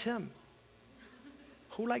 who likes him?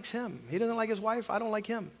 Who likes him? He doesn't like his wife. I don't like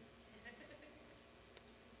him.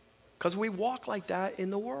 Because we walk like that in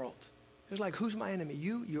the world. It's like, who's my enemy?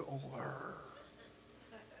 You're.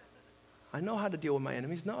 I know how to deal with my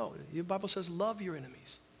enemies. No, the Bible says love your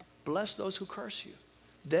enemies. Bless those who curse you.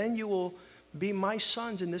 Then you will be my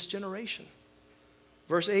sons in this generation.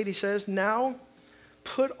 Verse 8, he says, now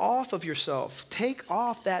put off of yourself. Take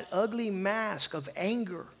off that ugly mask of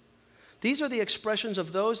anger. These are the expressions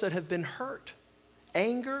of those that have been hurt.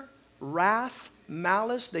 Anger, wrath,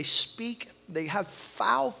 malice. They speak. They have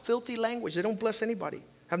foul, filthy language. They don't bless anybody.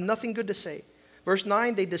 Have nothing good to say. Verse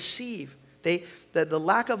 9, they deceive. The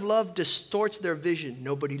lack of love distorts their vision.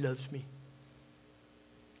 Nobody loves me.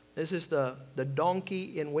 This is the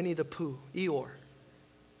donkey in Winnie the Pooh, Eeyore.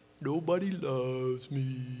 Nobody loves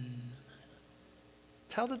me.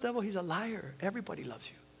 Tell the devil he's a liar. Everybody loves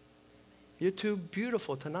you. You're too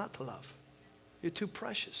beautiful to not to love. You're too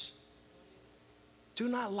precious. Do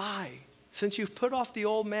not lie. Since you've put off the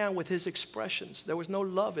old man with his expressions, there was no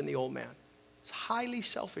love in the old man. It's highly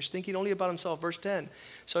selfish, thinking only about himself. Verse 10.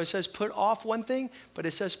 So it says put off one thing, but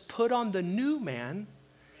it says put on the new man.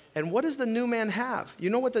 And what does the new man have? You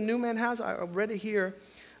know what the new man has? I read it here.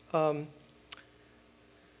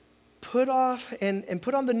 Put off and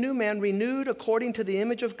put on the new man renewed according to the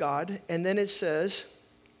image of God. And then it says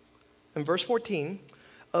in verse 14,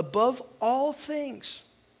 above all things.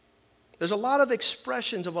 There's a lot of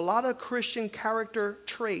expressions of a lot of Christian character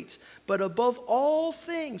traits. But above all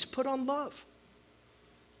things, put on love.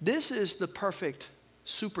 This is the perfect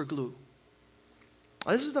super glue.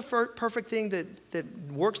 This is the perfect thing that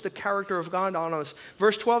works the character of God on us.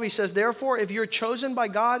 Verse 12, he says, therefore, if you're chosen by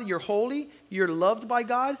God, you're holy, you're loved by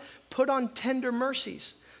God, put on tender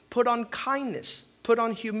mercies, put on kindness, put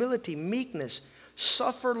on humility, meekness,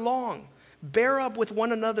 suffer long, bear up with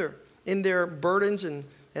one another in their burdens and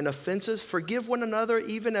offenses, forgive one another,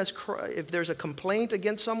 even as if there's a complaint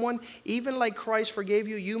against someone, even like Christ forgave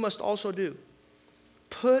you, you must also do.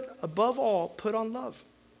 Above all, put on love.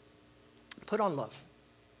 Put on love.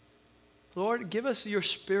 Lord, give us your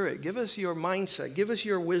spirit. Give us your mindset. Give us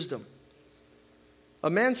your wisdom. A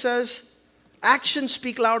man says, actions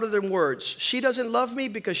speak louder than words. She doesn't love me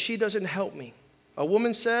because she doesn't help me. A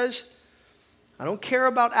woman says, I don't care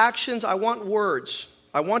about actions. I want words.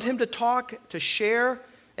 I want him to talk, to share,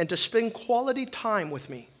 and to spend quality time with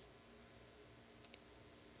me.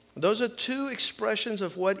 Those are two expressions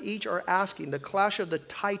of what each are asking. The clash of the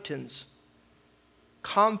titans.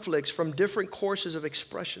 Conflicts from different courses of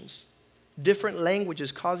expressions. Different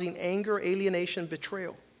languages causing anger, alienation,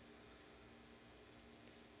 betrayal.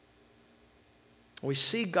 We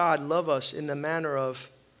see God love us in the manner of,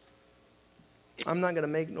 I'm not going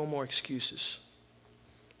to make no more excuses.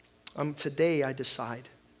 Today I decide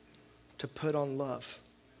to put on love,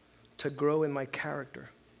 to grow in my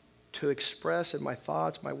character, to express in my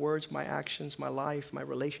thoughts, my words, my actions, my life, my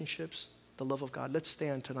relationships, the love of God. Let's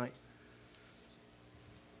stand tonight.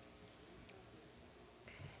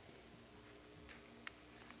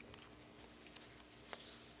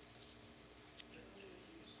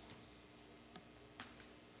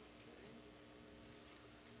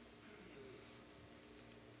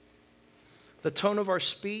 the tone of our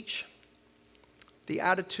speech, the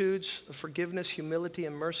attitudes of forgiveness, humility,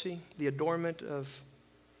 and mercy, the adornment of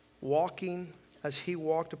walking as He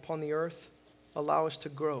walked upon the earth, allow us to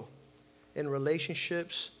grow in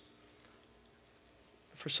relationships.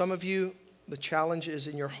 For some of you, the challenge is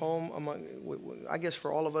in your home, I guess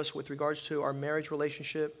for all of us, with regards to our marriage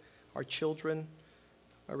relationship, our children,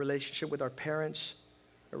 our relationship with our parents,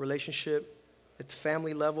 our relationship at the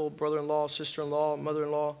family level, brother-in-law, sister-in-law,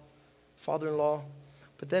 mother-in-law, father-in-law.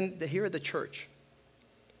 But then here at the church.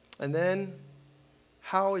 And then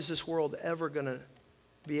how is this world ever going to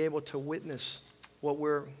be able to witness what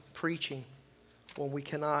we're preaching when we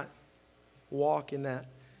cannot walk in that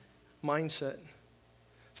mindset?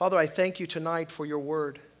 Father, I thank you tonight for your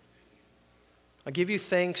word. I give you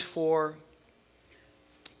thanks for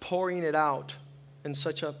pouring it out in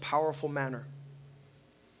such a powerful manner.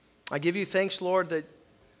 I give you thanks, Lord, that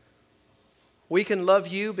we can love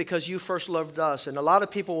you because you first loved us. And a lot of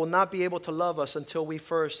people will not be able to love us until we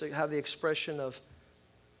first have the expression of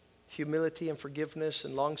humility and forgiveness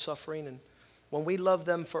and long-suffering. And when we love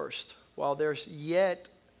them first, while there's yet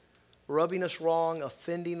rubbing us wrong,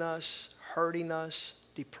 offending us, hurting us,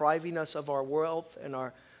 depriving us of our wealth and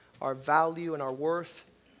our value and our worth,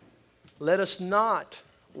 let us not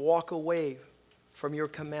walk away from your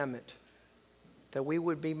commandment, that we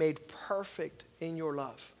would be made perfect in your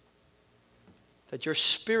love, that your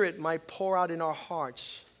Spirit might pour out in our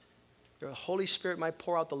hearts, your Holy Spirit might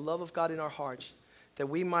pour out the love of God in our hearts, that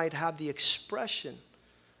we might have the expression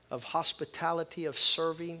of hospitality, of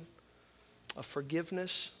serving, of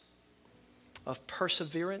forgiveness, of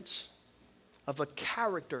perseverance, of a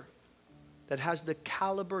character that has the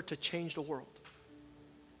caliber to change the world.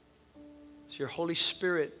 So your Holy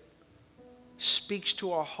Spirit speaks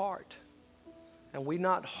to our heart, and we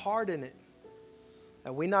not harden it,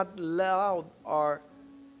 and we not allow our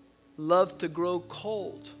love to grow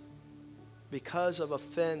cold because of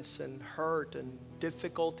offense and hurt and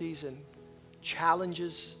difficulties and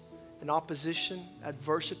challenges and opposition,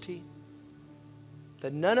 adversity.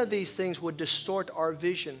 That none of these things would distort our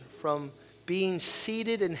vision from being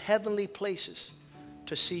seated in heavenly places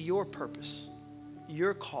to see your purpose,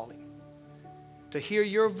 your calling, to hear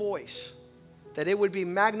your voice, that it would be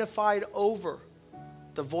magnified over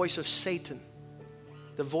the voice of Satan,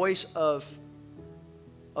 the voice of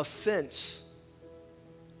offense,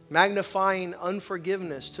 magnifying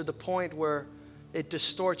unforgiveness to the point where it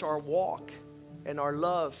distorts our walk and our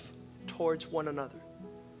love towards one another.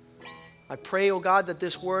 I pray, oh God, that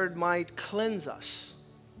this word might cleanse us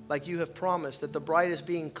like you have promised, that the bride is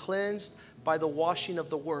being cleansed by the washing of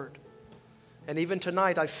the word. And even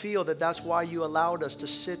tonight, I feel that that's why you allowed us to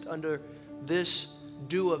sit under this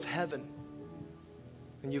dew of heaven.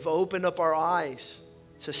 And you've opened up our eyes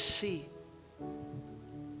to see.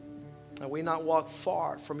 That we not walk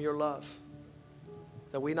far from your love.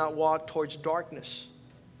 That we not walk towards darkness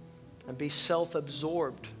and be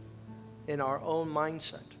self-absorbed in our own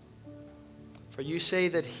mindset. For you say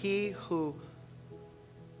that he who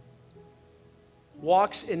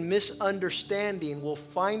walks in misunderstanding will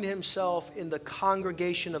find himself in the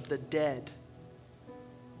congregation of the dead,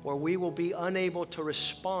 where we will be unable to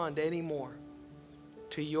respond anymore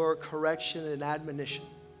to your correction and admonition.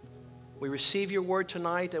 We receive your word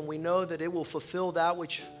tonight, and we know that it will fulfill that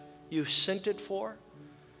which you sent it for.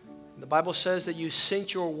 The Bible says that you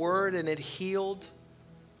sent your word and it healed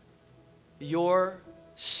your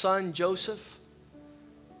son Joseph.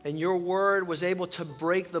 And your word was able to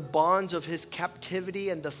break the bonds of his captivity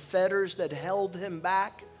and the fetters that held him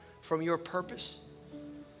back from your purpose.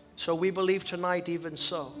 So we believe tonight even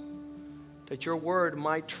so, that your word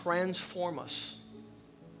might transform us,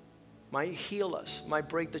 might heal us, might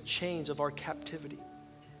break the chains of our captivity.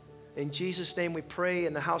 In Jesus' name we pray,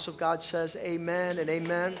 and the house of God says amen and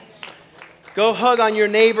amen. Go hug on your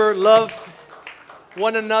neighbor, love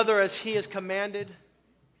one another as he has commanded.